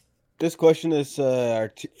 dude. This question is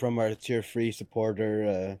from our tier 3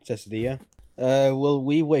 supporter, Cecilia. Will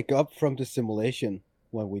we wake up from the simulation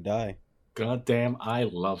when we die? God damn, I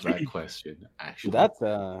love that question. Actually, That's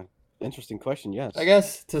an interesting question, yes. I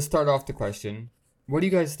guess to start off the question, what do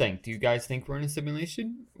you guys think? Do you guys think we're in a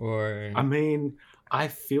simulation, or? I mean, I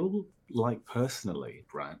feel like personally,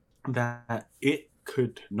 right, that it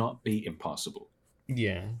could not be impossible.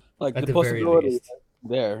 Yeah, Like, at the the very possibility least.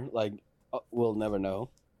 there, like, we'll never know.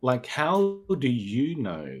 Like, how do you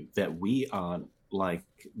know that we aren't like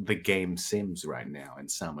the game Sims right now and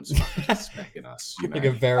someone's fucking specking us? You know, Like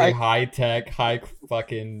a very high tech, high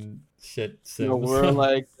fucking shit Sims. No, we're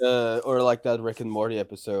like, or like that Rick and Morty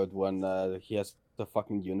episode when he has the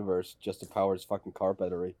fucking universe just to power his fucking car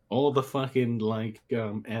battery. or the fucking like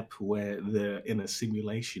app where they're in a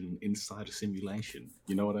simulation inside a simulation.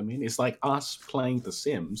 You know what I mean? It's like us playing The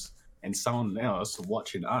Sims and someone else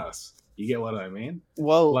watching us. You get what I mean?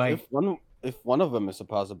 Well, Like- if one of them is a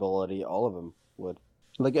possibility, all of them would.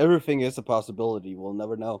 Like, everything is a possibility. We'll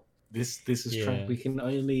never know. This is true. Yeah. We can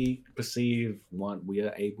only perceive what we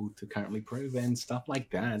are able to currently prove, and stuff like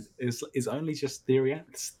that is only just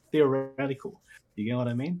theoretical. You get what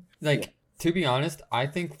I mean? Like, to be honest, I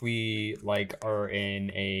think we like are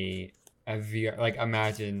in a VR. Like,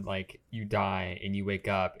 imagine like you die and you wake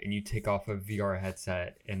up and you take off a VR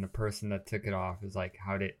headset, and the person that took it off is like,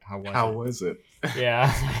 how was it? Was it?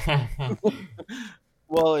 Yeah.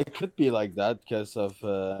 Well, it could be like that because of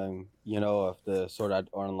of the Sword Art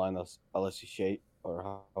Online LSC shape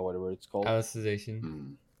or whatever it's called. Alicization.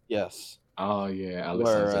 Hmm. Yes, Oh yeah,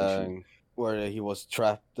 where Alicization. where he was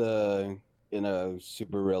trapped in a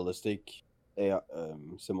super realistic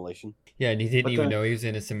simulation. Yeah, and he didn't But even the- know he was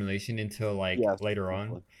in a simulation until like Yes, later on.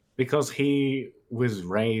 exactly. Because he was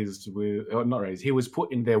raised with, or not raised, he was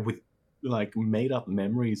put in there with like made up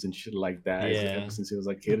memories and shit like that Yeah. ever since he was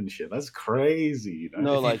a kid and shit. That's crazy, you know? If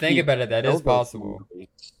No, you like, think he about it, that is built those possible.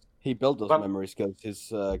 memories. He built those But- memories because his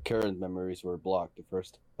current memories were blocked the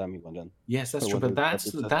first time he went in. Yes, that's So true. when But they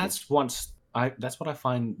got the that's what I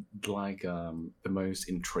find like the most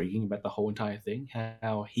intriguing about the whole entire thing.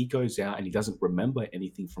 How he goes out and he doesn't remember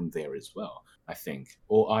anything from there as well. I think,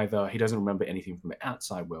 or either he doesn't remember anything from the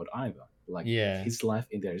outside world either. Like Yeah. his life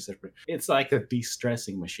in there is separate. It's like a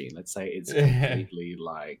de-stressing machine. Let's say it's completely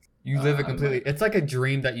like You live it I completely. like- It's like a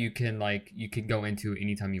dream that you can go into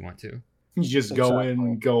anytime you want to. you just go in,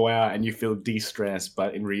 Exactly. go out, and you feel de-stressed,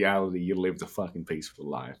 but in reality, you lived a fucking peaceful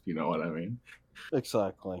life. You know what I mean?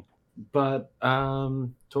 Exactly. But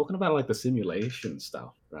talking about like the simulation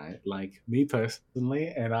stuff, right? Like me personally,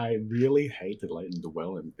 and I really hate to like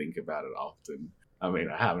dwell and think about it often. I mean,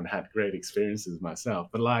 I haven't had great experiences myself,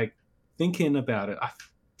 but like thinking about it,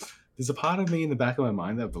 there's a part of me in the back of my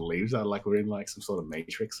mind that believes that like we're in like some sort of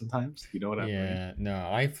matrix sometimes. You know what I mean? Yeah, no,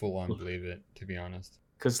 I full on believe it, to be honest.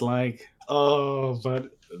 Because but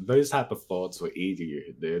those type of thoughts were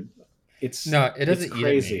easy, dude. It's No, it doesn't It's eat at me.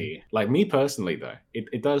 crazy. Like me personally, though,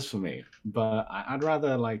 it does for me. But I'd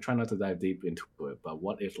rather like try not to dive deep into it. But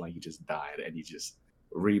what if like you just died and you just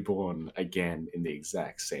reborn again in the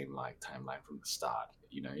exact same like timeline from the start?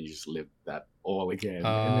 You know, you just live that all again,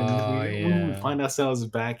 and then we yeah. find ourselves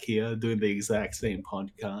back here doing the exact same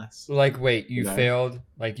podcast. Like, wait, you No. failed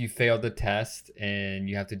the test and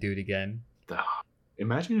you have to do it again. Ah,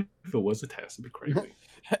 imagine if it was a test; it'd be crazy.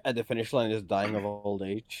 At the finish line is dying of old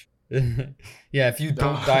age. Yeah, if you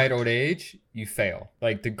don't Ugh. die at old age, you fail.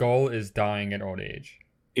 Like, the goal is dying at old age.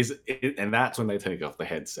 And that's when they take off the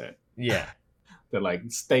headset. Yeah. They're like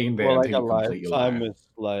staying there Well, like until a you complete your lifetime life. is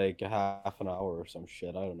like a half an hour or some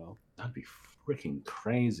shit. I don't know. That'd be freaking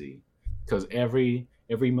crazy. Because every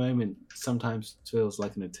moment sometimes feels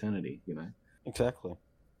like an eternity. You know. Exactly.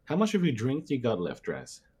 How much of your drink you got left,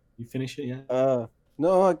 Dress? You finish it yet?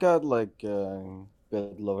 No, I got like a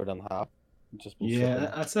bit lower than half. Just been Yeah,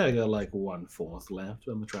 sipping. I'd say I got like 1/4 left.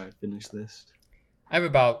 I'm gonna try to finish this. I have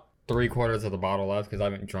about 3/4 of the bottle left because I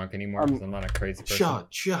haven't drunk anymore because I'm not a crazy person.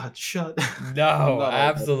 Shut. No, not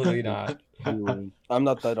absolutely not. I'm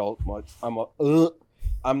not that old much. I'm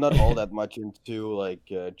not all that much into like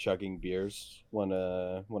chugging beers when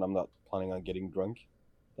I'm not planning on getting drunk.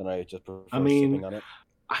 Then I just prefer I mean, sipping on it.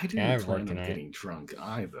 I Yeah, didn't I've plan worked on tonight. getting drunk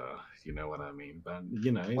either. you know what I mean. But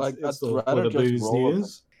you know, Like, it's I'd the rather where the just booze roll up.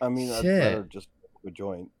 is. I mean, I'd Shit. rather just roll a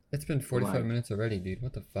joint. It's been 45 Like- minutes already, dude.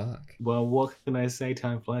 What the fuck? Well, what can I say?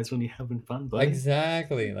 Time flies when you're having fun, buddy.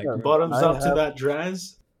 Exactly. Like, Yeah, Bottoms I up to have- that,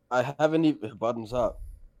 Draz. I haven't even bottoms up,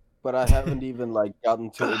 but I haven't even like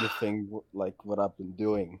gotten to anything like what I've been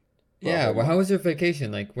doing. yeah. Probably. Well, how was your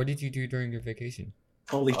vacation? Like, what did you do during your vacation?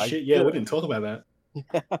 Holy I shit! Yeah, we did. didn't talk about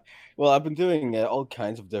that. Well, I've been doing all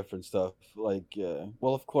kinds of different stuff. Like,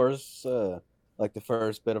 well, of course, like the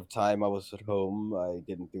first bit of time I was at home, I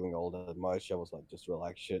didn't doing all that much. I was like just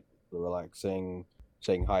relaxing,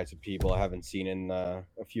 saying hi to people I haven't seen in a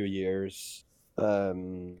few years.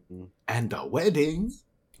 And the wedding.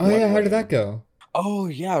 Oh What yeah, how did wedding? that go? Oh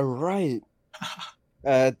yeah, right.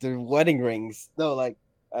 The wedding rings. No, like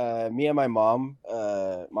me and my mom.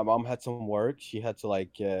 My mom had some work. She had to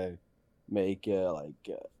like make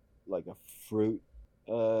like a fruit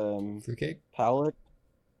Fruitcake? palette.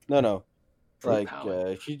 No, Fruit like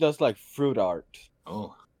palette. she does like fruit art.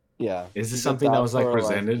 Oh, Yeah. is she this did something that was like for,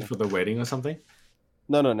 presented for the wedding or something?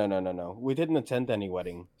 No. We didn't attend any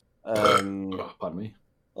wedding. Oh, pardon me.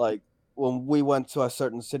 Like when we went to a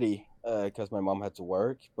certain city, because my mom had to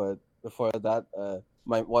work. But before that,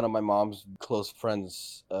 one of my mom's close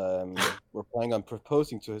friends were planning on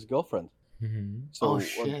proposing to his girlfriend. Mm-hmm. So Oh, what-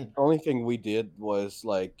 shit. the only thing we did was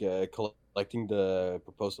like collecting the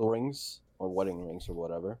proposal rings or wedding rings or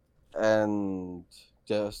whatever, and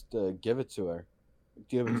just give it to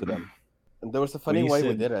them. And there was a funny you way we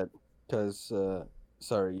said- did it, because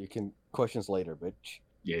sorry, you can questions later, bitch.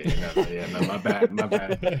 Yeah, no, my bad.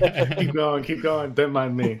 Keep going. Don't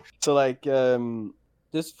mind me. So like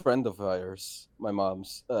this friend of ours, my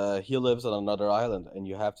mom's, he lives on another island, and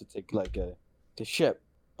you have to take like a ship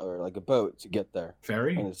or like a boat to get there. And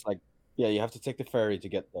Ferry? it's like, yeah, you have to take the ferry to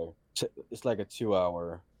get there. It's like a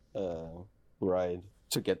 2-hour ride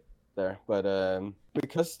to get there. But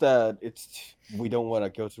because that we don't want to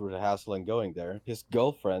go through the hassle and going there. His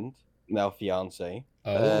girlfriend, now fiance,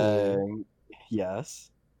 Oh. yes,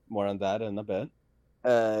 more on that in a bit.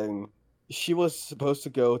 She was supposed to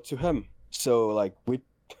go to him, so like we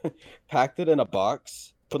packed it in a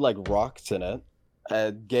box, put like rocks in it,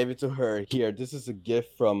 and gave it to her. Here, this is a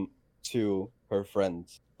gift to her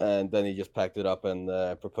friends, and then he just packed it up and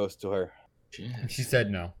proposed to her. Shit. She said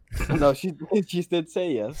no. No, she did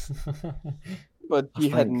say yes, but Oh, he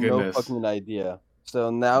had thank no goodness. fucking idea. So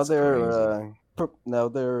now That's they're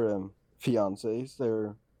fiancés.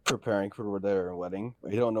 They're preparing for their wedding.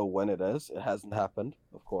 We don't know when it is. It hasn't happened,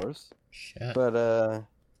 of course. Shit. But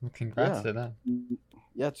Well, congrats yeah. to that.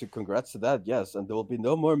 yeah, congrats to that. Yes, and there will be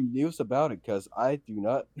no more news about it because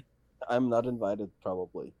I'm not invited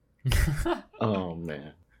probably. Oh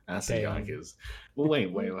man, that's a Damn. yonkers. Well,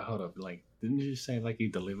 wait, hold up. Like, didn't you say like he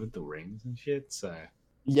delivered the rings and shit? So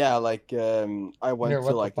Yeah, like I went Yeah, to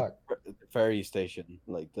what the like fuck? the ferry station.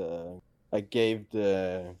 Like I gave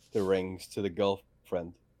the rings to the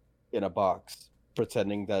girlfriend in a box,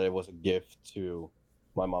 pretending that it was a gift to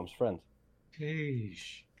my mom's friend.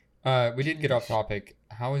 sheesh. We did get off topic.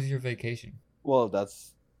 How was your vacation? Well,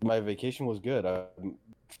 my vacation was good. I'm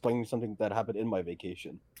explaining something that happened in my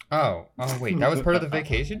vacation. Oh, wait, that was part of the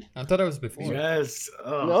vacation? I thought it was before. Yes.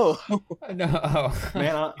 Oh. No. No. Oh.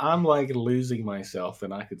 Man, I'm like losing myself,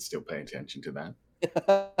 and I could still pay attention to that.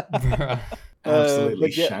 Bruh. Absolutely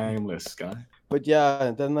but yeah. shameless, guy. But yeah,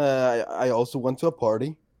 and then I also went to a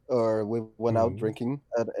party, or we went out Ooh. drinking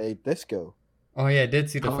at a disco. Oh yeah, I did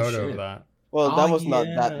see the Oh, photo shit. of that. Well, Oh, that was not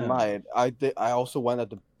that yeah. night. I also went at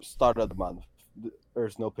the start of the month.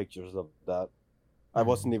 There's no pictures of that. I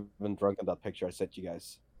wasn't even drunk in that picture I sent you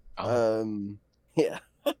guys. Oh, Yeah.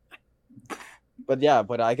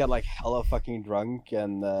 but I got like hella fucking drunk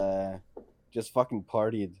and just fucking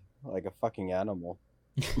partied like a fucking animal.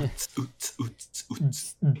 oots, oots,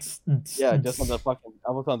 oots, oots. Yeah, just on the fucking.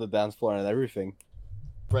 I was on the dance floor and everything.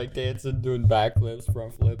 Breakdancing, doing backflips,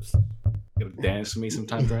 front flips. Gonna dance for me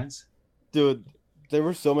sometime, friends? Dude, there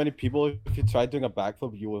were so many people. If you tried doing a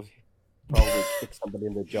backflip, you would probably kick somebody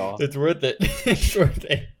in the jaw. It's worth it. It's worth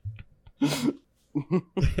it.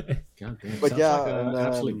 God damn, But sounds yeah, like an and,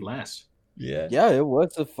 absolute blast. Yeah. Yeah, it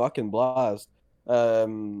was a fucking blast.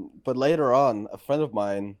 But later on, a friend of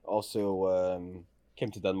mine also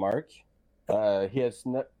came to Denmark. He has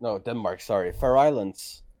no Denmark, sorry, Faroe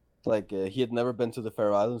Islands. Like he had never been to the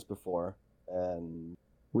Faroe Islands before, and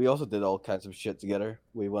we also did all kinds of shit together.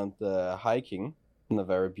 We went hiking in a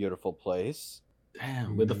very beautiful place.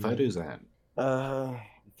 Damn, where the photos at?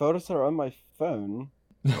 Photos are on my phone.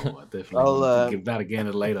 Oh, I definitely I'll, want to give that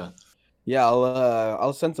again later. Yeah,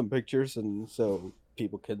 I'll send some pictures and so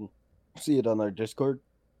people can see it on our Discord.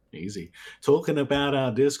 Easy. Talking about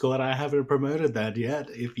our Discord, I haven't promoted that yet.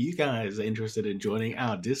 If you guys are interested in joining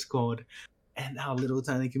our Discord and our little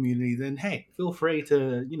tiny community, then hey, feel free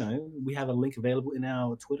to, we have a link available in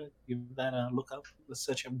our Twitter. Give that a look up.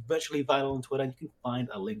 Search Virtually Vital on Twitter. You can find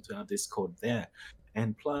a link to our Discord there.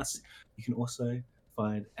 And plus, you can also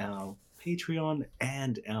find our Patreon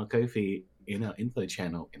and our Ko-fi in our info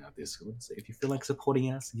channel in our Discord. So if you feel like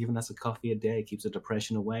supporting us, giving us a coffee a day keeps the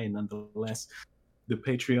depression away, nonetheless. The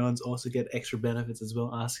Patreons also get extra benefits as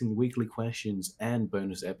well, asking weekly questions and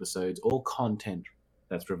bonus episodes, all content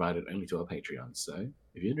that's provided only to our Patreons. So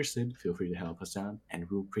if you're interested, feel free to help us out, and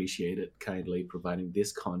we'll appreciate it kindly providing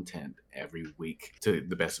this content every week to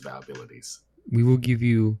the best of our abilities. We will give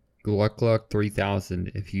you Gluck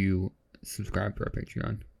 3000 if you subscribe to our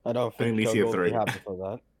Patreon. I don't think Only Joe see a will be three. happy for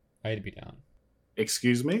that. I'd be down.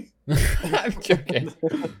 Excuse me? I'm joking.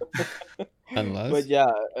 Unless. But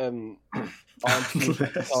yeah, honestly,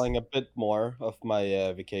 telling a bit more of my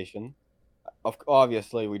vacation.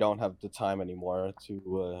 Obviously, we don't have the time anymore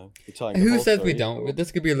to be telling. The Who whole says we story, don't? so- But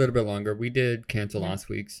this could be a little bit longer. We did cancel last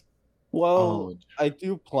week's. Well, Oh, I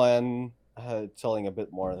do plan telling a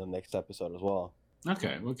bit more in the next episode as well.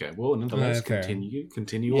 okay. Well, nonetheless, Fair.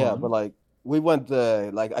 continue Yeah, on. but like we went,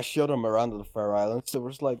 like I showed them around the Faroe Islands. There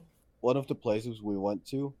was like one of the places we went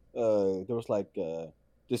to. There was like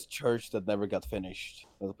this church that never got finished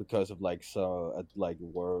because of like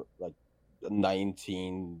war like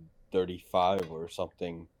 1935 or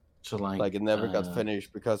something. So Like it never got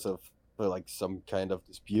finished because of like some kind of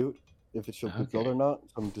dispute, if it should be built or not,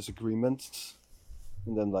 some disagreements,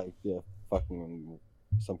 and then like fucking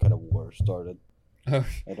some kind of war started. Oh,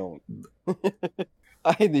 I don't.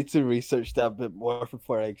 I need to research that a bit more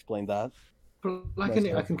before I explain that. But like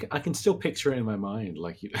That's I can still picture it in my mind.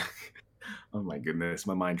 Like, oh my goodness,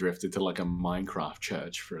 my mind drifted to like a Minecraft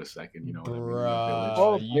church for a second. You know what I mean? In a village.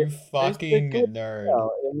 Oh, you fucking good. nerd. Yeah,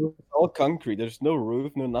 it was all concrete. There's no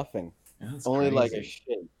roof, no nothing. Yeah, that's Only like a crazy.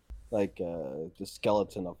 shape, like the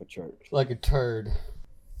skeleton of a church. Like a turd.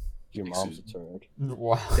 Your mom's a turd.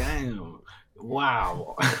 Wow. Damn!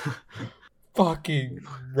 Wow! Fucking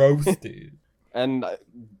roasted. And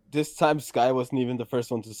this time, Sky wasn't even the first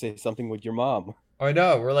one to say something with your mom. I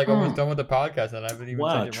know. We're like almost done with the podcast, and I haven't even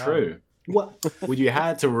Wow, said your true. What? Well, you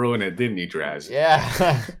had to ruin it, didn't you, Draz? mom. Yeah.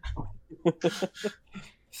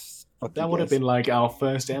 Fuck That you would have guys. been like our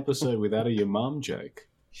first episode without a your mom joke.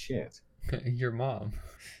 Shit. Your mom.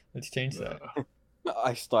 Let's change that.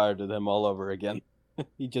 I started him all over again.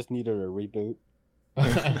 He just needed a reboot.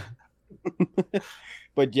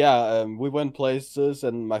 But yeah, we went places,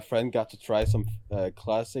 and my friend got to try some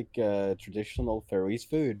classic traditional Faroese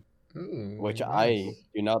food, Ooh, which I nice.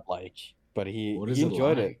 do not like. But he What is he it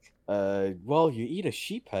enjoyed like? it. Well, you eat a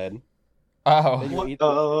sheep head, Oh, then you What? eat the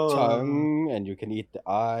Oh. tongue, and you can eat the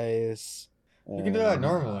eyes. you can do that and-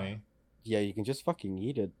 normally. Yeah, you can just fucking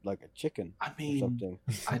eat it like a chicken I or mean, something.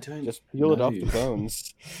 I don't Just peel it off the know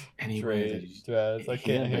bones. anyway. Draz, I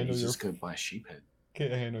can't handle you your just go buy sheephead.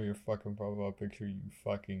 can't handle your fucking profile picture. You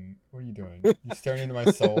fucking. What are you doing? You staring into my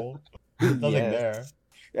soul. There's nothing Yes.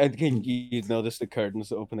 there. And can you notice the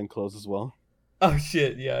curtains open and close as well? Oh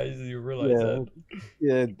shit! Yeah, you realize that.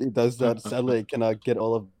 Yeah, it does that. Sadly, I cannot get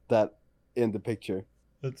all of that in the picture.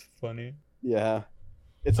 That's funny. Yeah,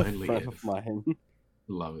 it's a Only friend if. of mine.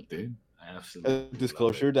 Love it, dude. I absolutely. love it.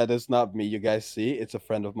 Disclosure: that is not me. You guys see, it's a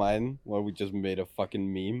friend of mine. Where we just made a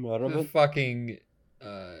fucking meme out of it. Fucking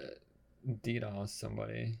DDoS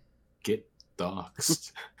somebody. Get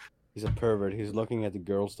doxxed. He's a pervert. He's looking at the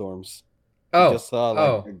girl storms. Oh, He just saw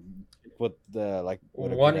oh. with the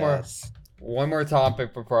with a One good more. ass. One more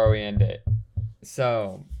topic before we end it.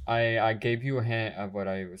 So I gave you a hint of what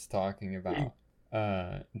I was talking about,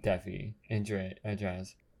 Defi and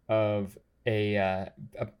Jazz, of a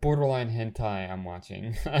borderline hentai I'm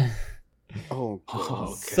watching. Oh, Oh, God.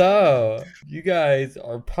 okay. So you guys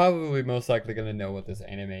are probably most likely gonna know what this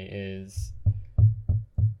anime is.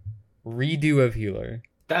 Redo of Healer.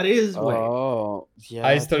 That is wait. Oh, yeah.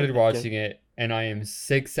 I started watching it, and I am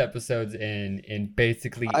 6 episodes in. In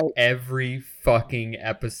basically every fucking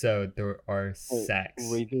episode, there are sex.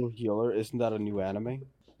 Redo Healer, isn't that a new anime?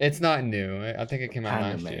 It's not new. I think it came out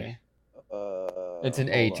last Anime. year. It's an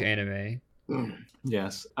hold H on. anime.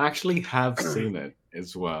 Yes, I actually have seen it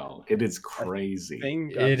as well. It is crazy.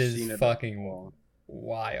 Think I've It is seen it fucking before.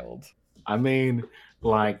 wild. I mean,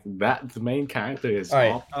 like that. The main character is All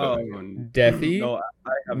right. off-putting. Defi, No,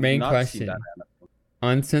 I have main not question. seen that anime.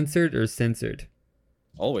 uncensored or censored?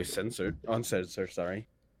 Always censored. Uncensored, sorry.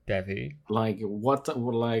 Defi. Like what?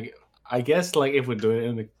 Like I guess like if we're doing it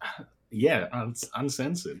in the, yeah,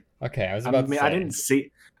 uncensored. Okay, I was I about mean, to say. I didn't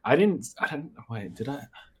see. I didn't. Wait, did I?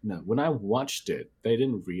 no, when I watched it, they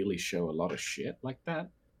didn't really show a lot of shit like that,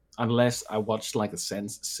 unless I watched like a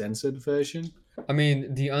censored version. I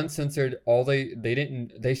mean, the uncensored, all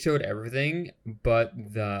they showed everything but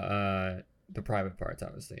the private parts,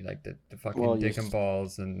 obviously, like the fucking Well, you dick and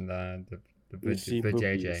balls and the you see JJ.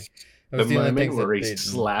 boobies. That The was the only moment things that where he they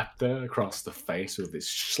slapped her across the face with his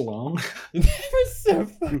schlong. It was so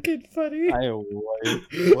fucking funny. What?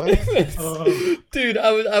 It was- Oh. Dude,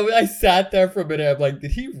 I sat there for a minute. I'm like,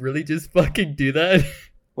 did he really just fucking do that?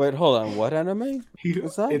 Wait, hold on. What anime?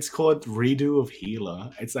 What's that? It's called Redo of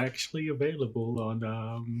Healer. It's actually available on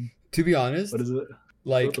To be honest, what is it?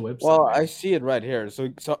 like, What's the website? Well, name? I see it right here. So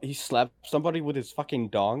he slapped somebody with his fucking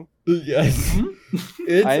dong. yes, Mhm.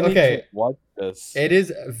 it's I need okay. to watch this. It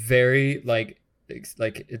is very like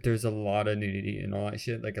there's a lot of nudity and all that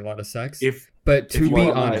shit, like a lot of sex. If But if to you be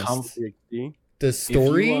are honest, uncomfortable- PhD? the if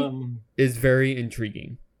story you, is very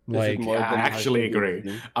intriguing. Is it Like, more I than High actually School agree.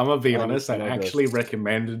 DxD? I'm gonna be I need honest, to I know actually this.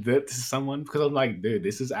 recommended it to someone because I'm like, dude,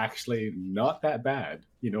 this is actually not that bad.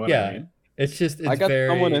 You know what Yeah. I mean? it's just I it's got very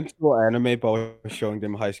someone into anime by showing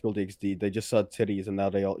them High School DxD. They just saw titties and now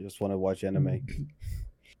they all just want to watch anime.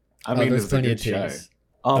 I mean, there's it's a plenty good of show. titties.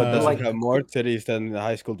 But Uh, does like it have more titties than the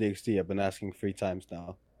High School DxD? I've been asking 3 times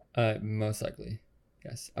now. Most likely,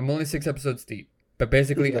 yes. I'm only 6 episodes deep, but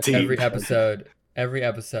basically Deep. every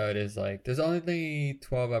episode is like there's only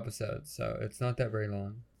 12 episodes, so it's not that very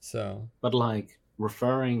long. So But like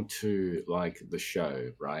referring to like the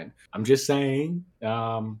show, right? I'm just saying,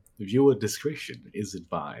 viewer discretion is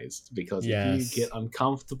advised because Yes. if you get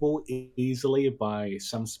uncomfortable easily by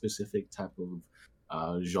some specific type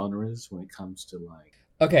of genres when it comes to like,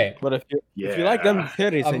 okay, But if you like them Yeah.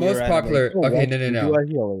 titties, A and most you're popular- anime, okay, watch no, no, them no. do a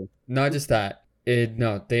healer. not just that.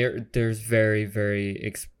 There's very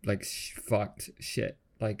fucked shit.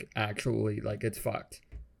 Like actually, like it's fucked.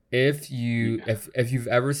 If you've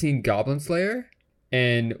ever seen Goblin Slayer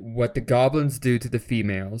and what the goblins do to the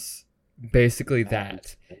females, basically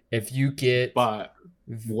that. If you get but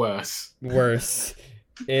worse. worse,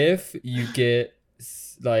 if you get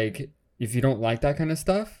like if you don't like that kind of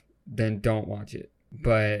stuff, then don't watch it.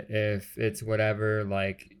 But if it's whatever,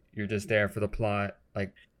 like you're just there for the plot,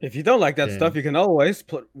 like If you don't like that Then- stuff, you can always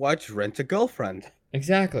watch Rent a Girlfriend.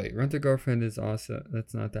 exactly, Rent a Girlfriend is awesome.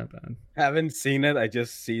 That's not that bad. Haven't seen it. I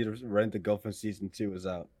just see Rent a Girlfriend season 2 is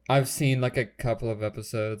out. I've seen like a couple of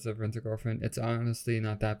episodes of Rent a Girlfriend. It's honestly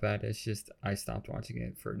not that bad. It's just I stopped watching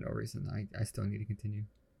it for no reason. I still need to continue.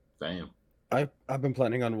 Damn. I've been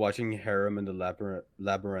planning on watching Harem in the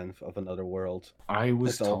Labyrinth of Another World. I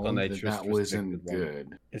was It's all told on that Nature's that wasn't Restricted one.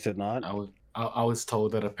 good. Is it not? I was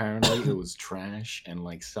told that apparently it was trash, and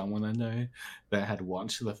like someone I know that had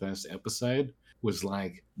watched the first episode was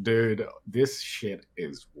like, "Dude, this shit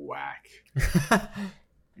is whack."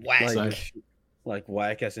 Whack. So- Like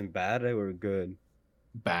whack as in bad or good?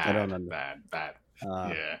 Bad, don't know. bad. Uh,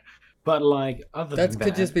 Yeah, but like other That than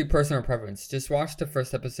could that, just be personal preference. Just watch the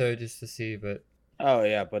first episode just to see, but Oh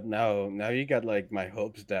yeah, but now you got like my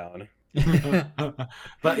hopes down.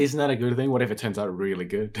 but isn't that a good thing? What if it turns out really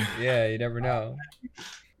good? yeah, you never know.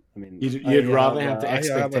 I mean, You'd rather have the I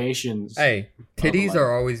expectations. Hey, titties like-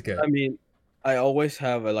 are always good. I mean, I always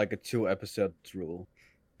have like a 2 episode rule.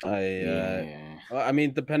 Yeah. I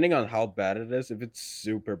mean, depending on how bad it is, if it's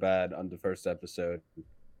super bad on the first episode,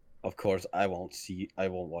 of course I won't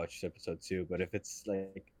watch episode 2. But if it's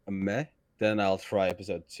like a meh, then I'll try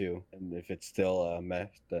episode 2. And if it's still a meh,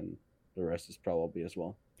 then the rest is probably as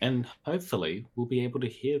well. And hopefully, we'll be able to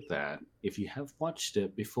hear that if you have watched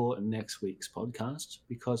it before next week's podcast,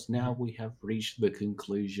 because now we have reached the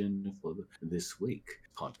conclusion for this week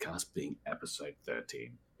podcast being episode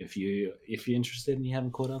 13. If you're interested and you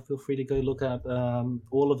haven't caught up, feel free to go look up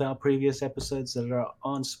all of our previous episodes that are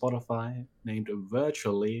on Spotify, named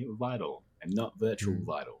Virtually Vital and not Virtual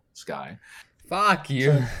Vital. Sky, Fuck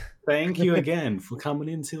you. thank you again for coming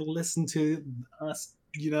in to listen to us.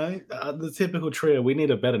 You know, the typical trio. We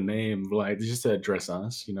need a better name, like just to address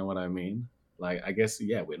us. You know what I mean? Like, I guess,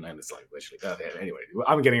 yeah, we're known as like literally. Okay, anyway,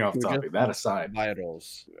 I'm getting off We're topic. just That aside,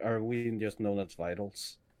 Vitals. Are we just known as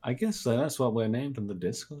Vitals? I guess that's what we're named in the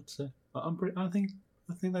Discord. So I think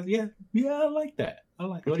that yeah, I like that. I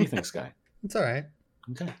like. What do you think, Sky? It's all right.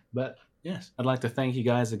 Okay, but yes, I'd like to thank you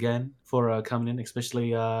guys again for coming in,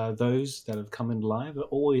 especially those that have come in live. Are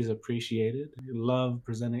always appreciated. Love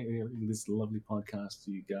presenting this lovely podcast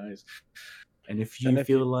to you guys. And if you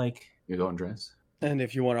feel like you go on, Dress. And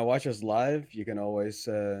if you want to watch us live, you can always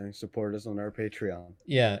support us on our Patreon.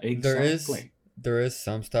 Yeah, Exactly. there is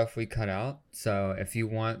some stuff we cut out. So if you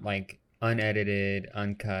want like unedited,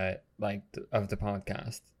 uncut, like of the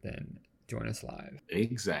podcast, then join us live.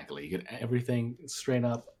 Exactly. You get everything straight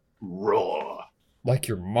up raw. Like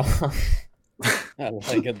your mom. I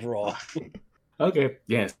like it raw. Okay,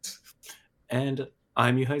 yes. And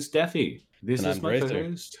I'm your host, Daffy. This And is I'm my Razor.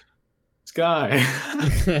 co-host, Sky.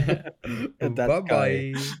 And that's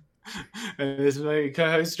Bye-bye. And this is my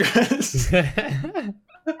co-host, Stress.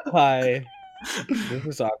 Hi. This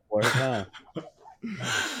is awkward, huh?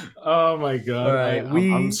 Oh my god. All right,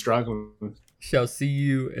 I'm struggling. Shall see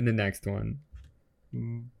you in the next one.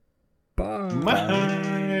 Bye.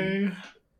 Bye.